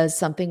because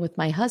something with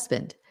my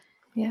husband?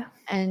 Yeah.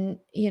 And,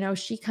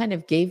 she kind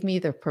of gave me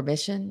the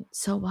permission.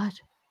 So what?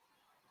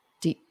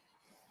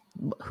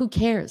 Who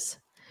cares?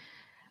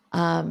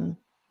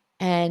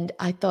 And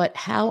I thought,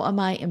 how am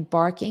I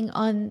embarking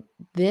on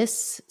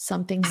this,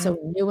 something so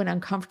new and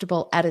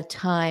uncomfortable at a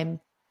time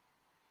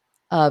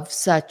of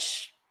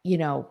such,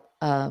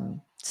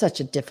 such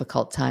a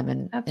difficult time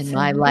in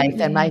my life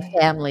and my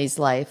family's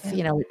life.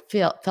 Yeah.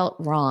 It felt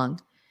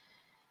wrong.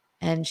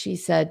 And she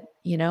said,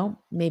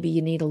 maybe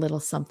you need a little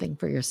something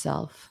for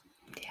yourself.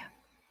 Yeah.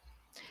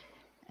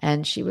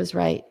 And she was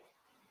right.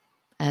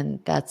 And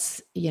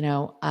that's,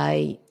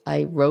 I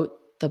wrote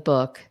the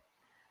book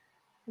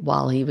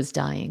while he was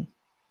dying,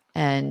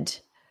 and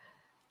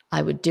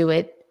I would do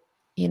it.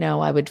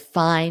 I would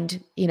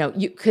find,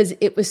 because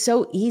it was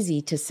so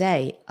easy to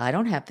say, I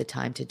don't have the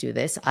time to do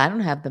this. I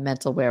don't have the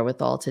mental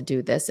wherewithal to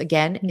do this.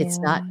 Again, it's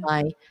not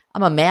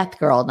I'm a math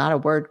girl, not a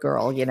word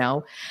girl,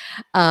 So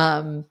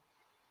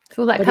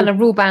all that kind of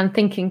rule-bound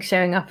thinking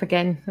showing up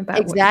again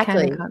about what you can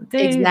and can't do.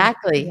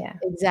 Exactly. Yeah.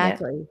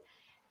 Exactly. Yeah.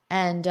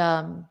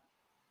 And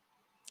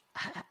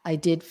I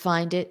did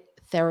find it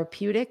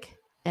therapeutic,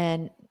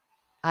 and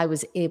I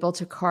was able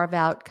to carve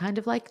out kind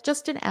of like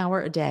just an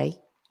hour a day.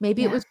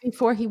 Maybe it was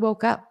before he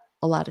woke up.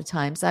 A lot of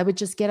times I would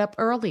just get up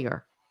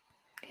earlier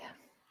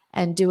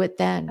and do it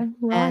then.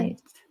 Right.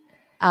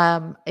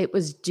 And it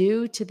was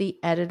due to the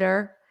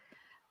editor.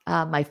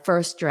 My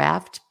first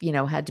draft,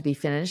 had to be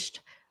finished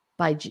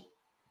by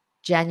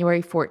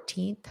January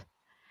 14th.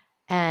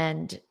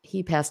 And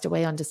he passed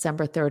away on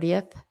December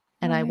 30th.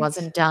 And I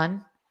wasn't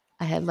done.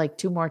 I had like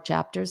 2 more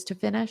chapters to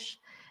finish.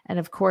 And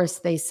of course,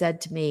 they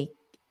said to me,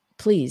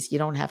 please, you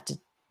don't have to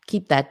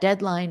keep that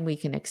deadline. We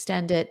can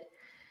extend it.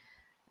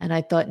 And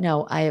I thought,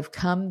 no, I have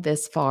come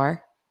this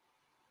far.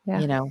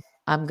 Yeah.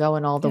 I'm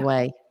going all the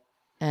way.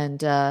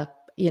 And, I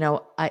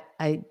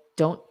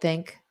don't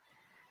think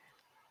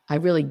I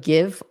really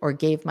give or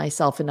gave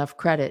myself enough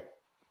credit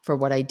for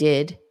what I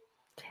did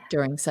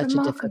during such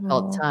a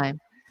difficult time.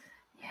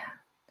 Yeah.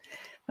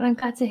 But I'm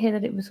glad to hear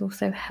that it was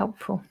also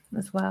helpful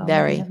as well.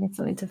 Very. Having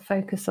something to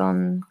focus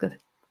on, the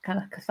kind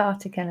of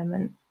cathartic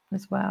element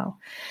as well.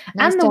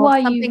 Nice and the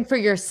why something for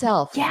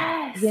yourself.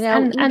 Yes.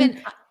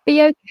 And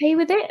be okay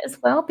with it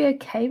as well. Be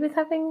okay with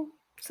having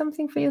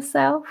something for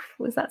yourself.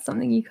 Was that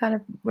something you kind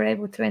of were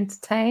able to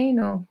entertain?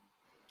 Or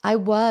I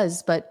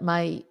was, but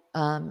my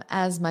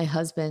as my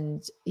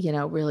husband,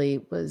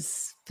 really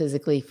was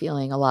physically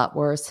feeling a lot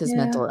worse, his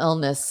mental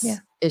illness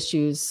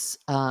issues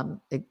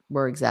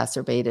were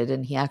exacerbated,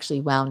 and he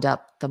actually wound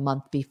up the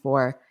month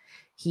before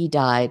he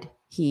died.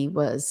 He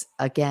was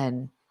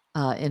again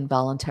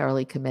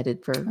involuntarily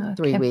committed for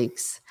 3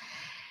 weeks.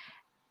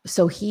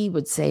 So he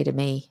would say to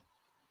me,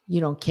 you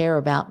don't care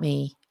about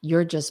me.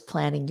 You're just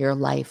planning your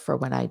life for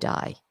when I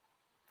die.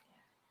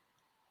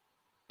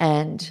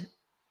 And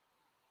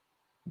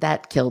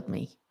that killed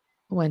me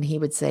when he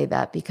would say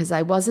that, because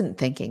I wasn't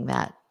thinking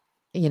that.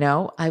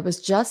 I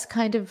was just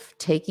kind of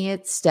taking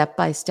it step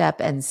by step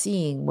and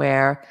seeing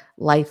where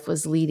life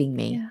was leading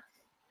me.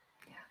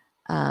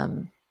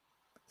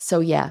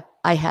 So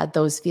I had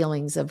those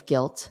feelings of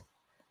guilt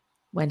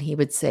when he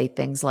would say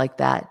things like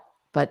that.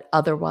 But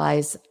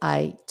otherwise,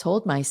 I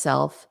told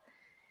myself,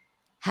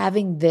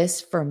 having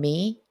this for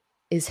me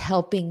is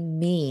helping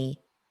me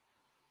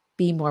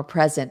be more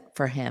present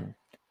for him.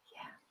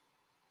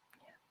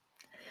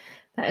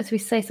 As we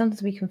say,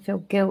 sometimes we can feel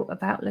guilt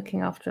about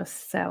looking after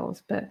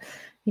ourselves. But,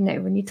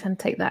 when you tend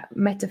to take that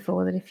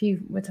metaphor that if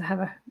you were to have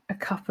a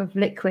cup of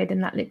liquid,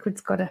 and that liquid's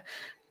got to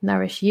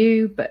nourish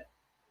you, but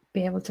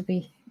be able to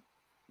be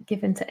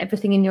given to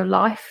everything in your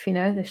life,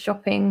 the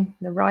shopping,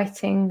 the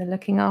writing, the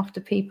looking after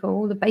people,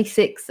 all the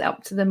basics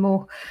up to the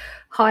more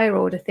higher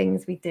order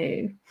things we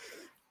do.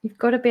 You've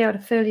got to be able to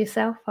fill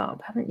yourself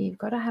up, haven't you? You've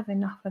got to have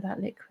enough of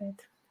that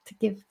liquid to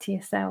give to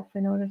yourself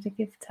in order to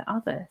give to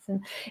others.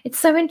 And it's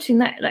so interesting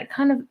that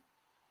kind of,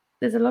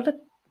 there's a lot of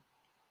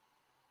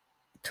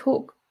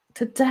talk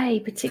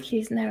today,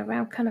 particularly, isn't there,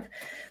 around kind of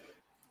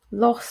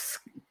loss,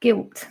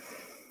 guilt,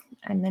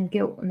 and then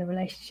guilt and the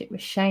relationship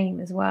with shame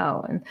as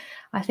well. And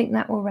I think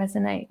that will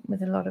resonate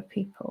with a lot of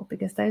people,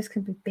 because those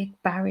can be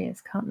big barriers,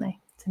 can't they,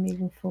 to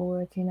moving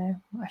forward.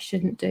 I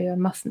shouldn't do, I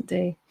mustn't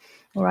do,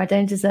 or I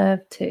don't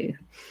deserve to.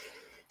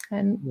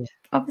 And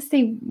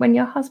obviously, when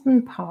your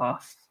husband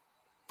passed,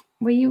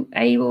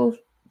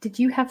 did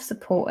you have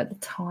support at the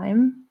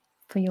time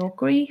for your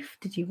grief?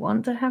 Did you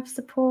want to have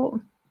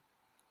support?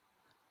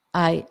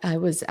 I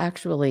was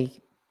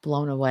actually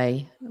blown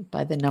away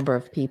by the number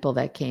of people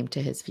that came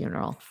to his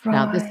funeral. Right.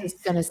 Now, this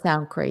is going to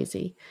sound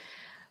crazy,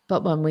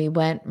 But when we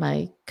went,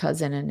 my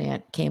cousin and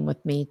aunt came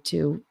with me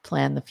to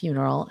plan the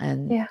funeral,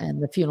 and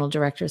the funeral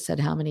director said,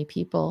 "How many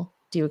people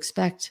do you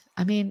expect?"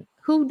 I mean,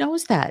 who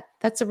knows that?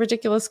 That's a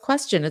ridiculous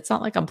question. It's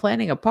not like I'm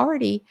planning a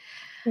party.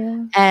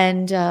 Yeah.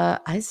 And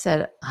I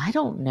said, "I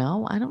don't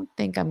know. I don't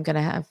think I'm going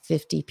to have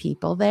 50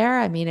 people there."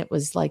 I mean, it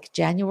was like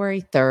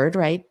January 3rd,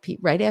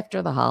 right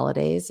after the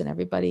holidays, and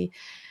everybody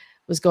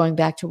was going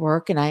back to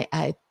work. And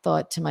I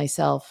thought to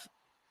myself,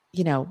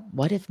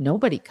 what if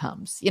nobody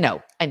comes?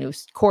 I knew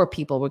core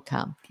people would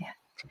come. Yeah.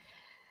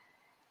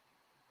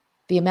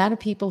 The amount of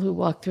people who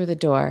walk through the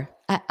door,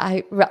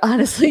 I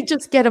honestly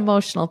just get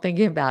emotional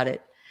thinking about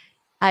it.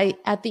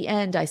 At the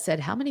end, I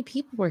said, "How many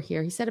people were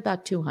here?" He said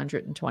about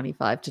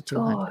 225 to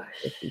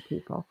 250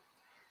 people.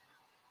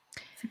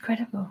 It's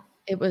incredible.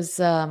 It was,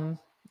 I've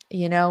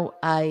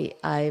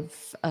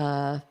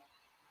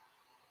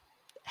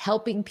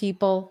helping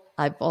people.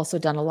 I've also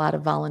done a lot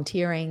of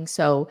volunteering.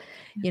 So,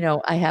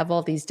 I have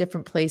all these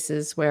different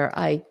places where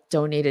I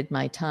donated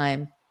my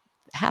time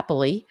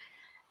happily.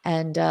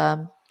 And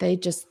they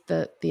just,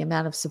 the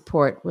amount of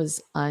support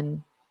was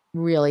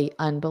really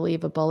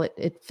unbelievable.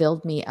 It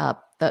filled me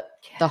up.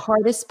 The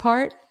hardest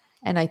part,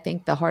 and I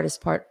think the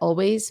hardest part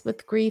always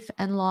with grief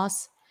and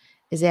loss,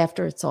 is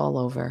after it's all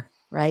over,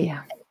 right?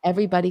 Yeah.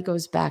 Everybody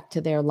goes back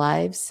to their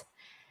lives.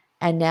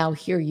 And now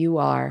here you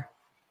are,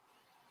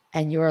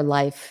 and your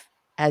life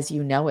as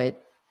you know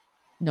it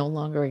no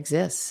longer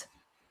exists.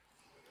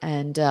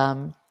 And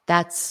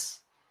that's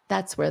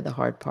where the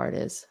hard part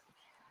is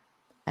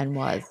and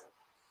was.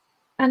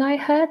 And I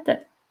heard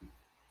that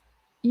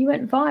you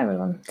went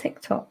viral on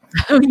TikTok.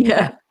 Oh,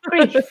 yeah.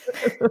 Grief,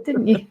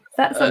 didn't you? Is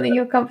that something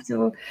you're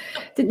comfortable?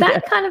 Did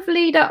that kind of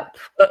lead up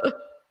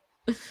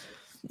to,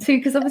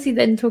 because obviously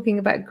then talking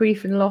about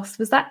grief and loss,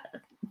 was that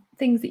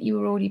things that you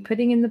were already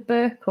putting in the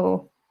book,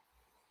 or?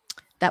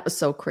 That was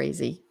so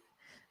crazy.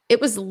 It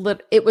was,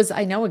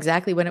 I know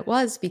exactly when it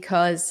was,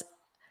 because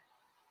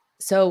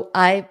so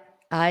I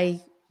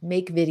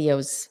make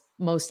videos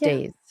most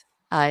days.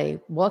 I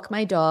walk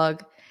my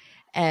dog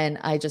and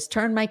I just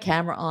turn my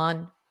camera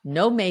on,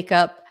 no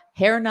makeup,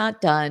 hair not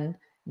done,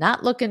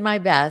 not looking my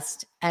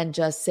best, and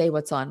just say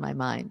what's on my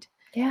mind.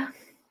 Yeah.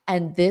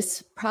 And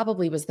this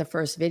probably was the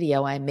first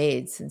video I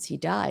made since he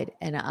died.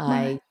 And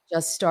I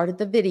just started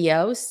the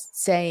video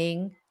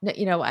saying,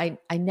 I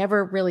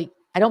never really,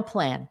 I don't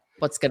plan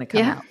what's going to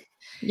come out.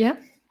 Yeah.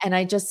 And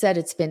I just said,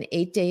 it's been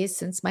 8 days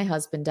since my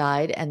husband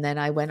died. And then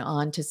I went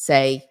on to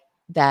say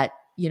that,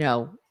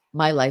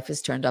 my life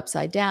is turned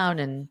upside down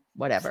and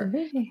whatever.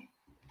 Absolutely.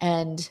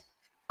 And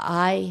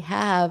I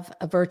have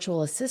a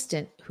virtual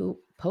assistant who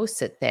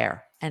posts it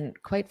there. And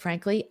quite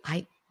frankly,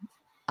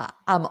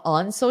 I'm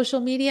on social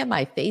media,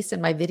 my face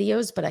and my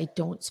videos, but I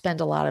don't spend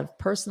a lot of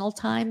personal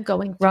time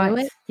going through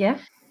it. Yeah.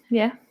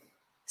 Yeah.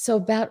 So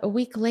about a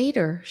week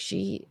later,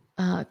 she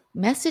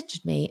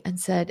messaged me and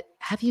said,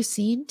 "Have you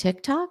seen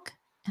TikTok?"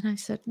 And I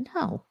said,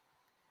 "No."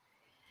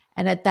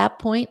 And at that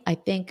point, I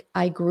think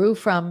I grew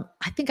from,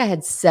 I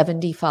had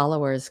 70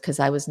 followers because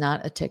I was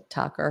not a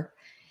TikToker.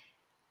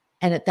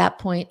 And at that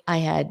point, I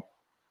had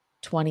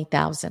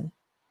 20,000.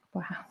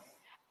 Wow.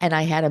 And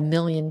I had 1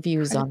 million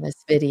views on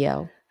this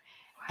video. Wow.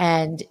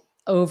 And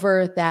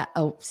over that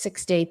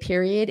 6-day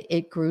period,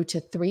 it grew to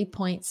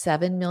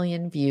 3.7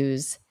 million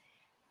views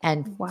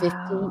and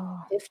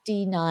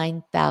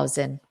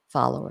 59,000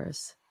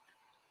 followers.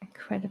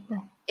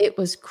 Incredible. It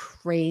was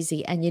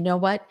crazy. And you know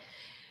what?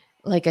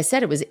 Like I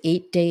said, it was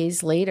 8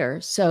 days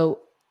later. So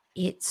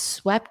it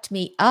swept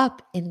me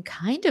up in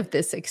kind of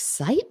this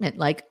excitement,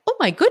 like, oh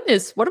my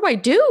goodness, what do I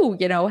do? What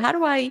do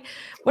I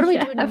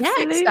do next?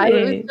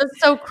 It was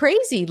just so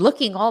crazy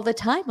looking all the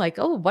time, like,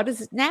 oh, what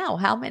is it now?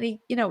 How many,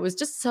 it was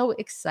just so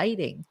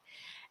exciting.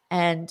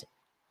 And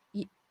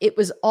it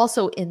was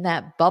also in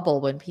that bubble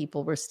when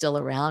people were still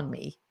around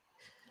me.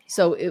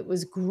 So it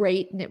was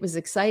great and it was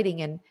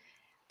exciting.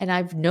 And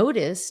I've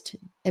noticed,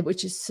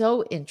 which is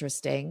so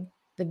interesting,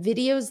 the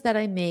videos that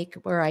I make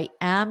where I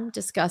am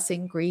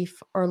discussing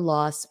grief or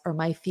loss or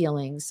my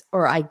feelings,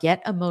 or I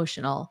get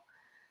emotional,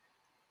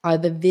 are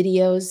the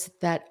videos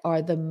that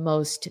are the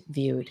most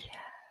viewed. Yeah.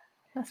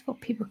 That's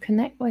what people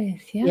connect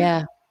with.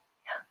 Yeah.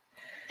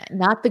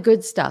 Not the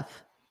good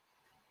stuff,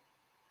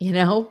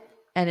 and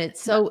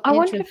it's so I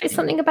wonder if it's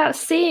something about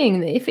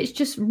seeing, if it's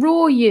just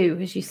raw you,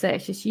 as you say,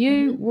 it's just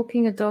you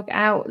walking a dog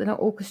out. They're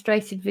not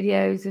orchestrated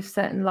videos of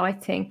certain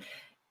lighting.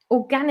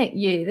 Organic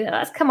you,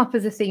 that's come up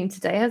as a theme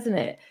today, hasn't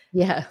it?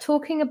 Yeah.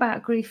 Talking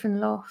about grief and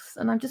loss.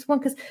 And I'm just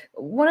because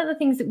one of the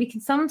things that we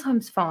can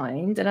sometimes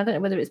find, and I don't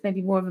know whether it's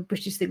maybe more of a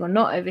British thing or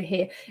not over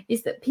here,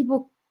 is that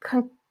people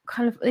can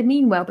kind of, they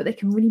mean well, but they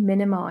can really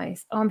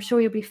minimize. Oh, I'm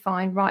sure you'll be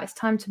fine. Right, it's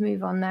time to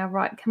move on now.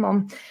 Right, come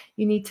on.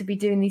 You need to be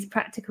doing these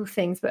practical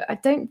things. But I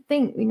don't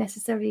think we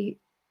necessarily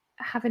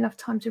have enough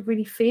time to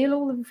really feel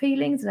all the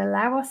feelings and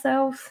allow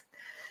ourselves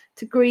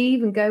to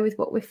grieve and go with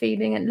what we're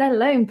feeling, and let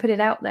alone put it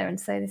out there and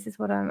say, this is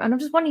what I'm. And I'm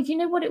just wondering, do you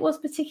know what it was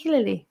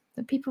particularly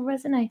that people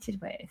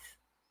resonated with?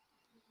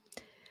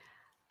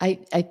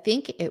 I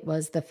think it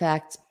was the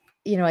fact,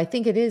 I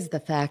think it is the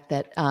fact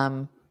that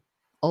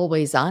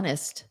Always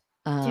Honest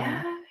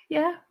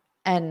Yeah.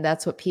 And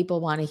that's what people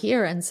want to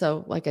hear. And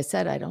so, like I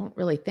said, I don't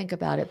really think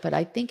about it, but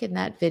I think in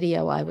that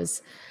video, I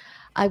was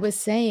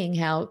saying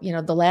how,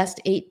 the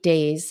last 8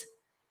 days,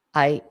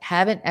 I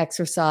haven't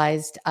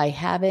exercised. I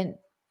haven't,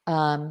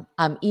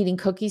 I'm eating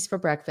cookies for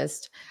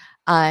breakfast.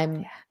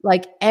 I'm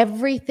like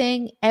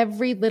everything,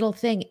 every little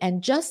thing.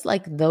 And just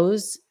like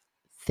those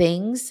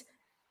things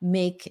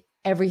make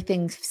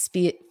everything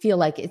feel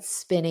like it's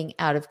spinning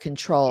out of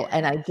control.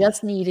 And I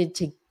just needed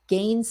to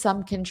gain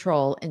some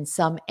control in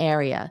some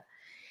area.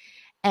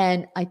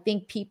 And I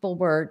think people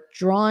were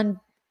drawn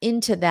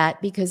into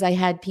that because I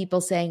had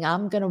people saying,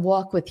 I'm going to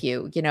walk with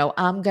you.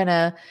 I'm going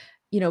to,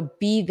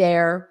 be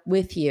there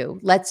with you.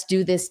 Let's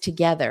do this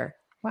together.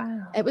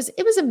 Wow. It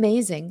was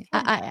amazing.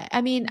 Yeah.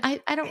 I mean, I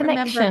don't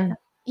remember.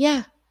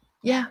 Yeah.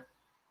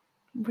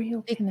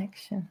 Real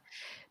connection.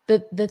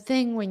 The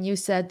thing when you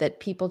said that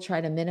people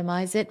try to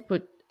minimize it,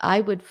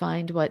 I would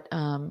find what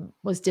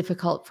was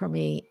difficult for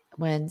me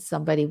when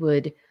somebody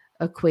would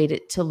equate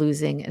it to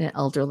losing an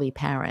elderly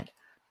parent.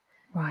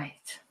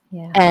 Right.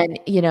 Yeah. And,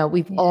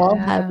 we've all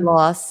had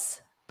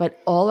loss,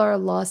 but all our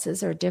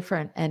losses are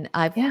different. And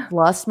I've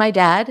lost my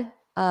dad,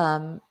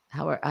 I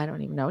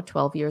don't even know,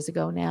 12 years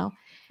ago now.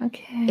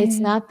 Okay. It's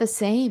not the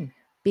same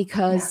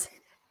because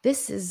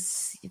this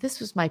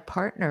was my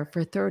partner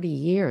for 30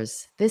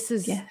 years. This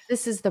is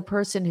the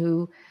person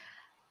who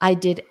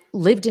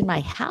lived in my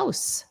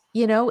house.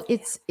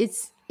 It's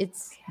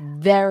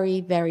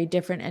very, very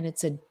different. And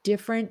it's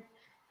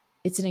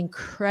an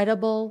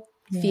incredible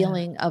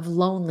feeling of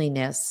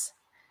loneliness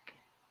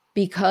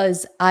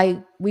because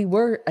we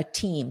were a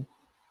team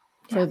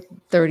for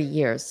 30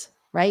 years,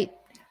 right?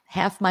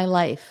 Half my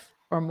life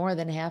or more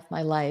than half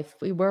my life,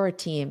 we were a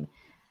team.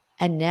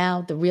 And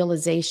now the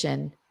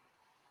realization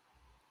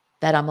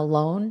that I'm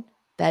alone,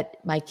 that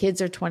my kids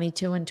are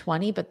 22 and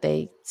 20, but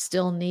they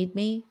still need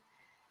me.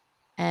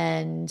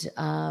 And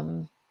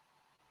I'm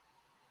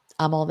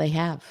all they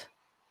have.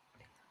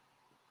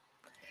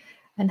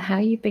 And how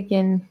you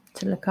begin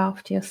to look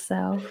after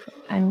yourself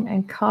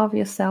and carve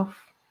yourself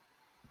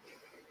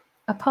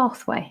a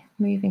pathway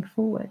moving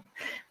forward.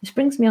 Which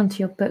brings me on to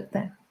your book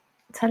then.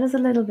 Tell us a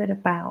little bit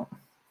about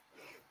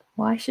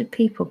why should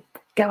people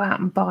go out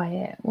and buy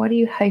it? What are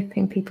you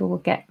hoping people will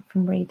get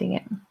from reading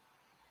it?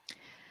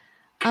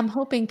 I'm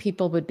hoping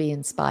people would be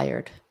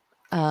inspired.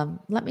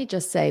 Let me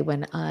just say,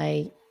 when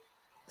I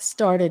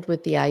started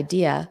with the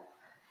idea,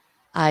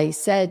 I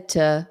said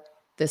to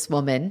this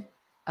woman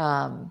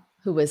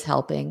who was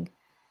helping,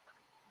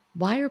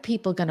 why are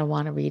people going to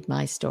want to read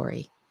my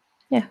story?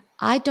 Yeah.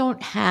 I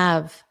don't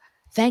have,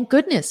 thank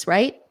goodness,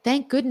 right?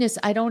 Thank goodness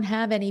I don't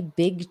have any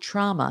big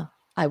trauma.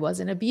 I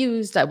wasn't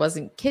abused. I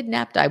wasn't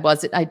kidnapped. I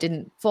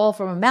didn't fall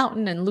from a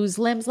mountain and lose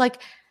limbs.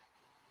 Like,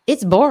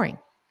 it's boring.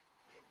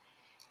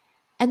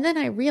 And then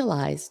I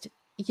realized,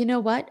 you know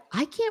what?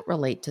 I can't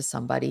relate to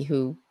somebody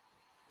who,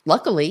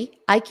 luckily,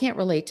 I can't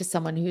relate to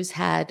someone who's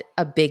had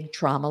a big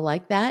trauma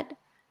like that.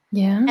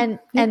 Yeah.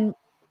 And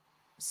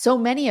so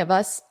many of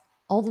us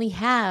only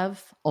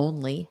have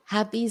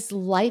these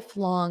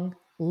lifelong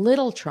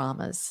little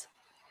traumas.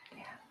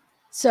 Yeah.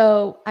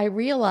 So I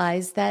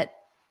realized that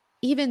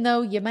even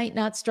though you might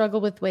not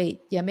struggle with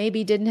weight, you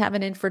maybe didn't have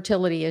an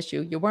infertility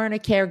issue, you weren't a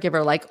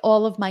caregiver, like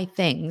all of my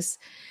things.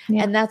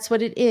 Yeah. And that's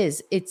what it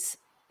is. It's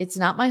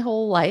not my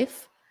whole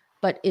life,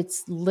 but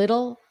it's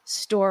little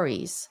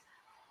stories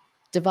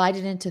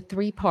divided into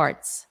 3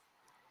 parts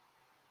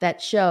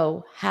that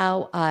show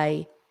how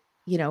I,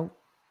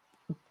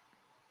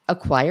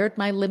 acquired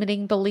my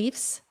limiting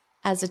beliefs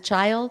as a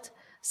child,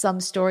 some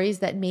stories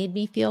that made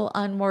me feel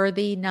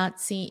unworthy, not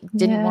seen,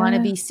 didn't want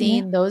to be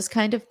seen, those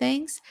kind of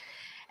things.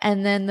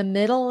 And then the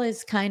middle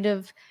is kind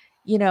of,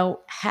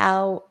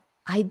 how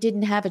I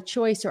didn't have a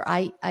choice, or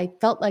I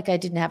felt like I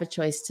didn't have a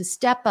choice to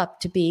step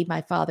up to be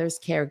my father's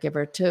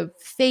caregiver, to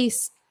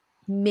face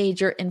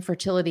major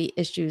infertility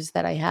issues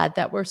that I had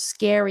that were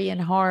scary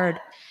and hard.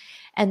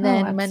 And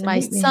then when my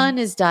son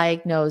is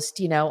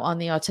diagnosed, on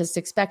the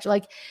autistic spectrum,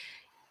 like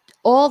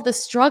all the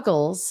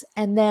struggles,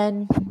 and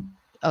then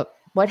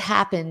what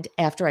happened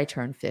after I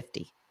turned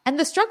 50. And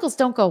the struggles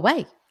don't go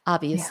away,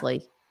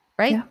 obviously,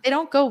 right? Yeah. They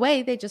don't go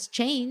away. They just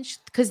change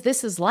because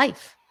this is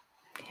life.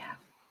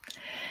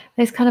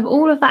 There's kind of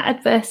all of that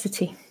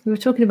adversity. We were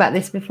talking about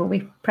this before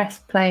we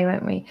pressed play,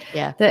 weren't we?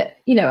 Yeah. That,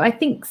 I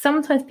think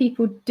sometimes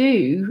people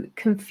do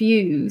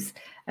confuse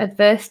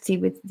adversity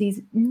with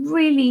these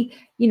really,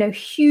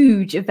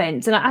 huge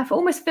events. And I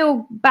almost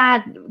feel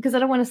bad because I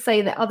don't want to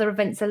say that other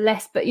events are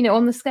less, but,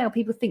 on the scale,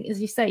 people think,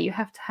 as you say, you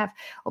have to have,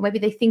 or maybe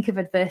they think of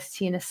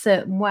adversity in a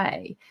certain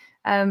way.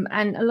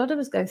 And a lot of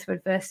us go through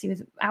adversity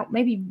without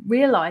maybe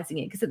realizing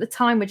it, because at the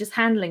time we're just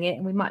handling it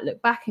and we might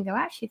look back and go,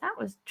 actually, that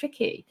was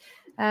tricky.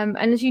 And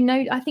as you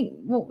know, I think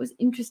what was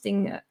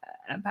interesting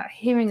about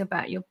hearing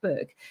about your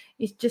book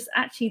is just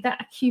actually that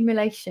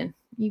accumulation.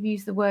 You've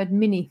used the word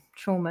mini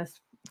traumas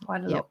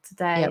quite a lot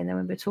today. And then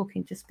we were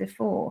talking just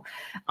before.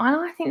 And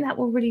I think that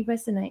will really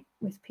resonate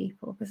with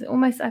people, because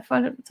I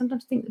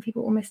sometimes think that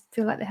people almost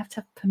feel like they have to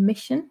have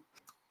permission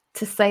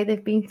to say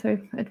they've been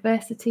through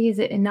adversity? Is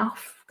it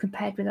enough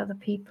compared with other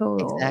people?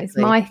 Exactly. Or is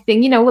my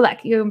thing, all that,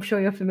 I'm sure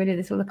you're familiar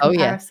with this, all the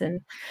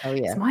comparison. Oh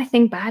yeah. Is my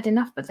thing bad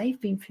enough? But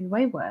they've been through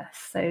way worse.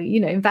 So,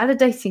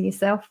 validating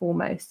yourself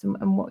almost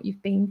and what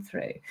you've been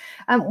through.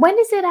 When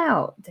is it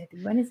out,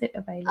 Debbie? When is it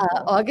available?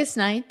 August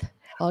 9th.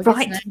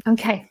 Right. 9th.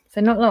 Okay.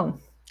 So not long.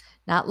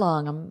 Not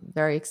long. I'm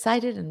very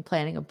excited and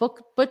planning a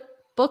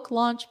book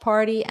launch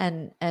party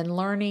and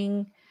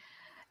learning,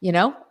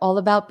 all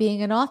about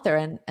being an author.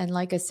 And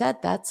like I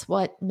said, that's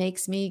what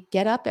makes me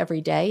get up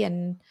every day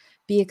and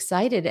be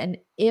excited. And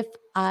if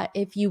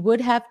you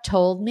would have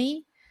told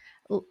me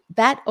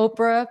that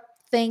Oprah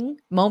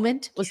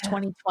moment was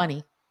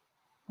 2020.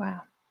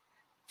 Wow.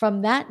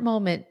 From that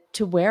moment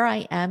to where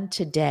I am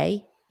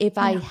today, if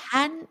I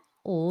hadn't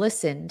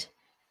listened,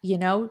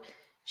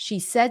 she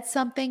said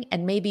something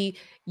and maybe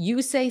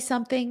you say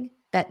something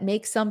that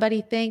makes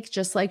somebody think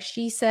just like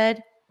she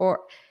said,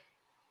 or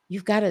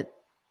you've got to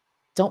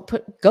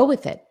go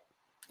with it.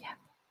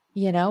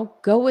 Yeah.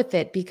 Go with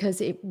it,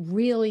 because it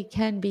really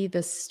can be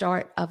the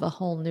start of a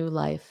whole new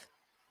life.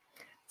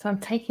 So I'm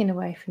taking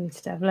away from you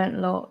today. I've learned a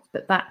lot,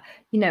 but that,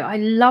 I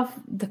love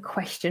the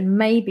question,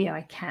 maybe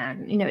I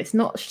can, it's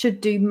not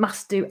should do,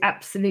 must do,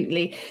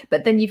 absolutely.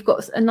 But then you've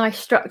got a nice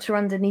structure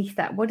underneath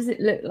that. What does it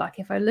look like?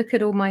 If I look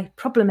at all my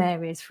problem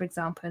areas, for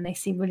example, and they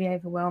seem really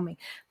overwhelming,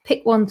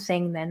 pick one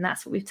thing, then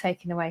that's what we've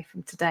taken away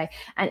from today.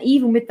 And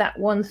even with that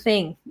one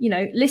thing,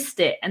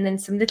 list it and then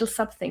some little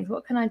sub things.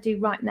 What can I do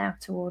right now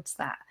towards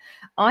that?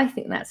 I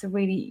think that's a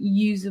really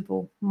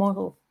usable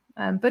model.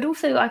 But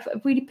also I've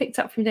really picked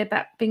up from there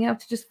about being able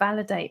to just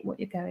validate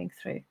what you're going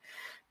through,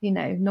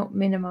 not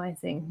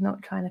minimizing,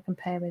 not trying to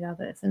compare with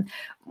others. And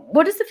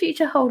what does the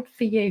future hold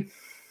for you?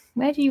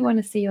 Where do you want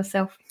to see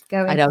yourself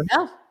going? I don't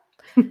know.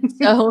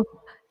 So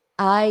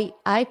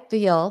I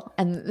feel,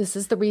 and this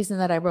is the reason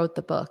that I wrote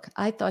the book,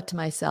 I thought to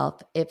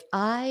myself, if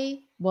I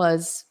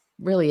was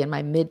really in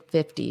my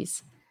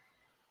mid-50s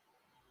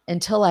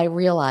until I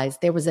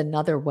realized there was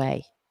another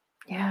way.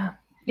 Yeah.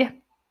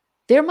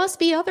 There must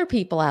be other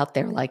people out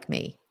there like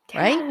me,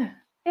 right?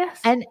 Yes.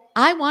 And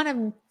I want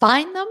to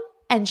find them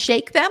and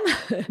shake them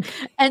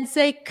and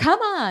say,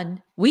 come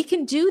on, we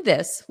can do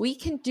this. We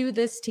can do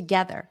this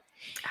together.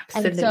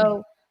 Absolutely. And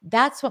so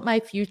that's what my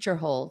future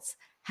holds.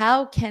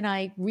 How can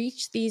I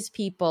reach these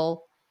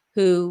people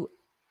who,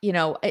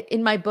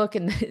 in my book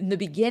in the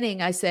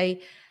beginning, I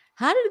say,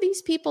 how do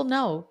these people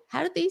know?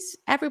 How do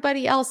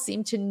everybody else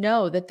seem to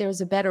know that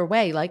there's a better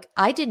way? Like,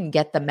 I didn't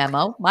get the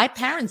memo. My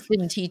parents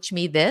didn't teach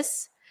me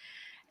this.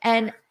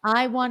 And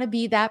I want to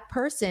be that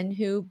person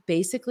who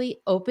basically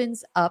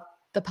opens up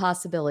the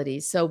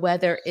possibilities. So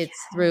whether it's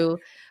through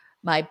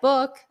my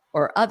book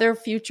or other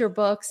future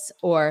books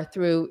or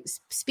through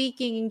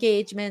speaking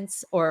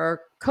engagements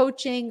or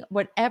coaching,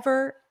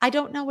 whatever, I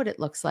don't know what it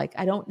looks like.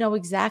 I don't know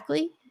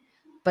exactly,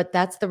 but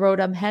that's the road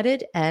I'm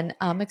headed, and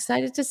I'm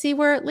excited to see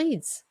where it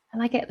leads.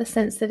 And I get the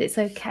sense that it's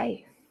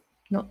okay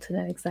not to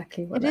know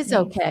exactly what it is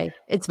means. Okay.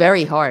 It's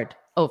very hard.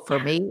 Oh, for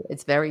me,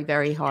 it's very,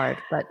 very hard.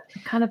 But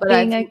kind of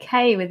being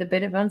okay with a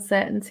bit of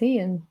uncertainty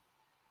and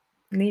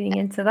leaning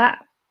into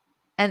that.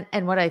 And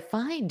what I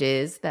find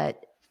is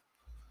that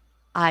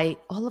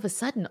all of a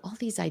sudden, all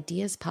these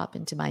ideas pop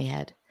into my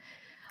head,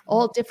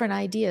 all different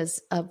ideas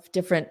of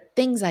different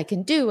things I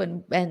can do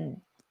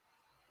and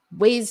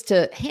ways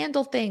to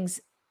handle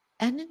things.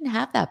 I didn't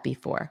have that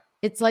before.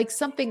 It's like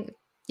something,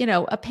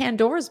 a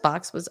Pandora's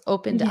box was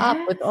opened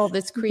up with all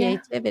this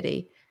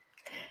creativity. Yeah.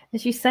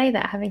 As you say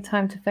that, having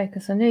time to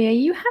focus on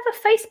you have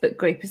a Facebook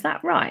group, is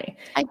that right?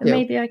 I do. And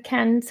maybe I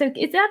can. So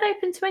is that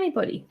open to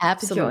anybody?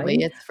 Absolutely.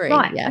 To it's free.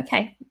 Right. Yes.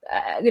 Okay.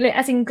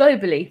 As in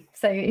globally.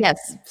 So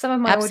yes, some of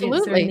my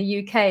audience are in the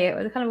UK.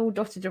 They're kind of all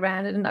dotted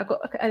around, and I've got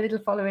a little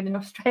following in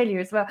Australia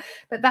as well.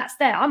 But that's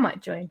there. I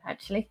might join,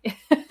 actually.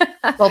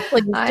 Well,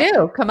 please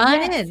do. Come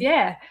on in.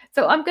 Yeah.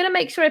 So I'm going to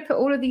make sure I put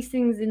all of these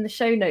things in the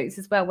show notes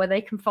as well, where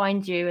they can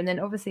find you. And then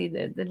obviously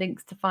the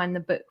links to find the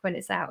book when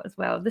it's out as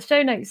well. The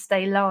show notes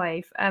stay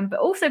live. But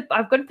also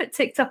I've got to put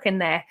TikTok in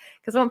there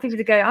because I want people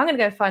to go, I'm going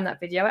to go find that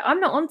video.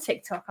 I'm not on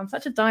TikTok. I'm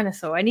such a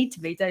dinosaur. I need to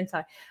be, don't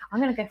I? I'm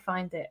going to go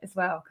find it as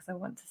well because I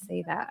want to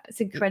see that. It's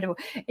incredible.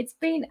 It's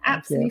been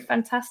absolutely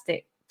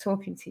fantastic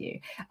talking to you.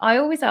 I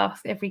always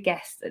ask every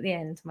guest at the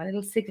end, my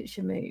little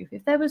signature move,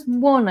 if there was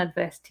one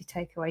adversity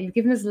takeaway, you've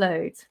given us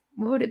loads,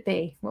 what would it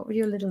be? What would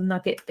your little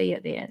nugget be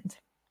at the end?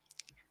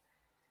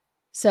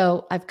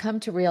 So I've come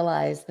to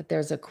realize that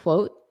there's a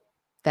quote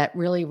that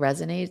really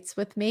resonates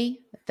with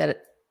me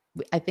that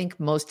I think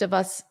most of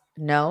us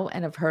know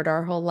and have heard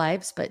our whole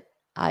lives, but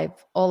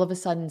I've all of a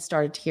sudden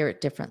started to hear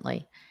it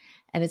differently.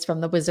 And it's from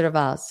The Wizard of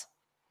Oz,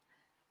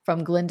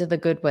 from Glinda the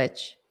Good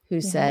Witch, who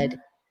said,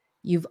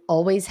 "You've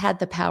always had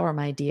the power,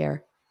 my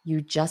dear.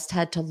 You just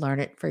had to learn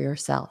it for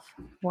yourself."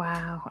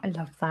 Wow, I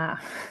love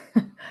that.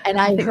 And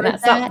I think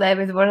that's up there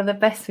with one of the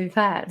best we've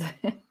had.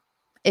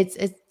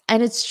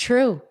 It's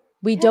true.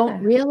 We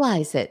don't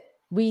realize it.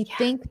 We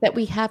think that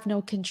we have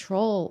no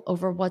control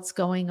over what's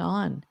going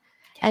on.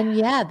 And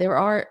there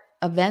are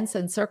events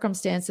and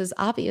circumstances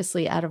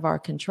obviously out of our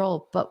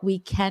control, but we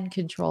can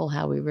control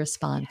how we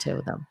respond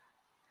to them.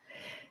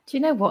 Do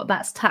you know what?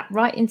 That's tapped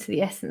right into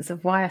the essence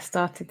of why I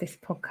started this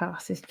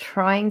podcast, is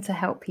trying to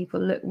help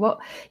people look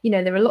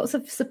there are lots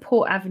of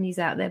support avenues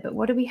out there, but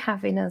what do we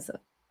have in us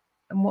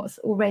and what's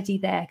already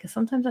there? Because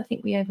sometimes I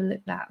think we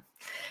overlook that.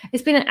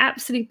 It's been an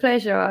absolute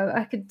pleasure.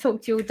 I could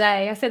talk to you all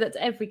day. I say that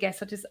to every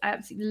guest. I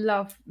absolutely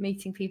love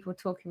meeting people,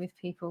 talking with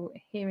people,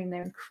 hearing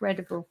their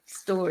incredible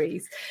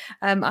stories.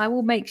 I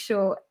will make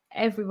sure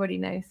everybody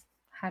knows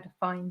how to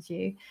find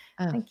you.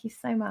 Thank you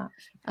so much.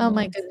 Oh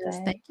my goodness,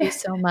 thank you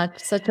so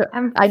much.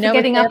 I know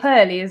getting up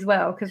early as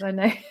well, because I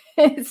know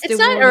it's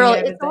not early.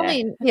 It's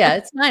only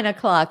it's 9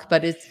 o'clock,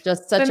 but it's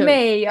just such for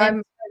me.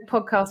 I'm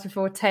podcast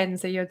before 10,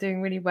 so you're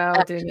doing really well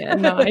doing it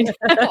at 9.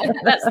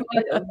 That's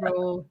my little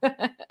rule.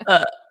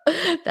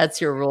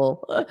 That's your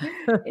rule.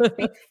 It's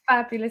been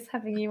fabulous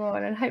having you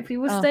on, and hopefully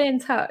we'll stay in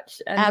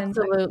touch. And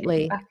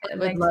absolutely, back at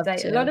a later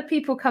date. A lot of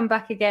people come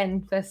back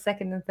again for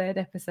second and third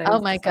episodes. Oh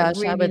my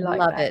gosh, I would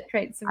love it.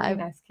 Creates a really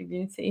nice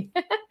community.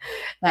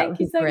 Thank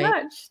you so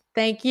much.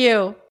 Thank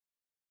you.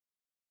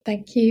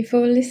 Thank you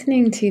for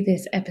listening to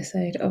this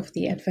episode of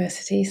the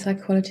Adversity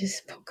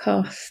Psychologist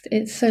podcast.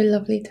 It's so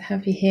lovely to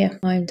have you here.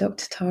 I'm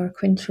Dr. Tara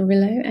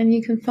Quinterillo, and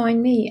you can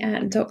find me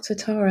at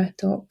drtara.co.uk.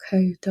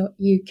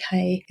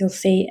 You'll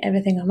see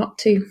everything I'm up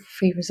to,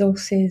 free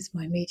resources,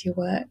 my media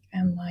work,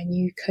 and my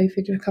new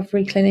COVID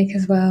recovery clinic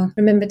as well.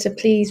 Remember to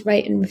please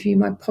rate and review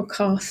my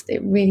podcast.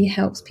 It really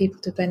helps people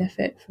to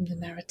benefit from the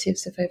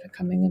narratives of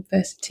overcoming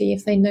adversity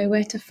if they know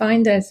where to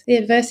find us. The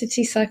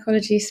Adversity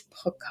Psychologist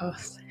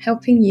podcast,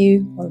 helping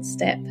you one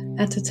step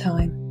at a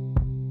time.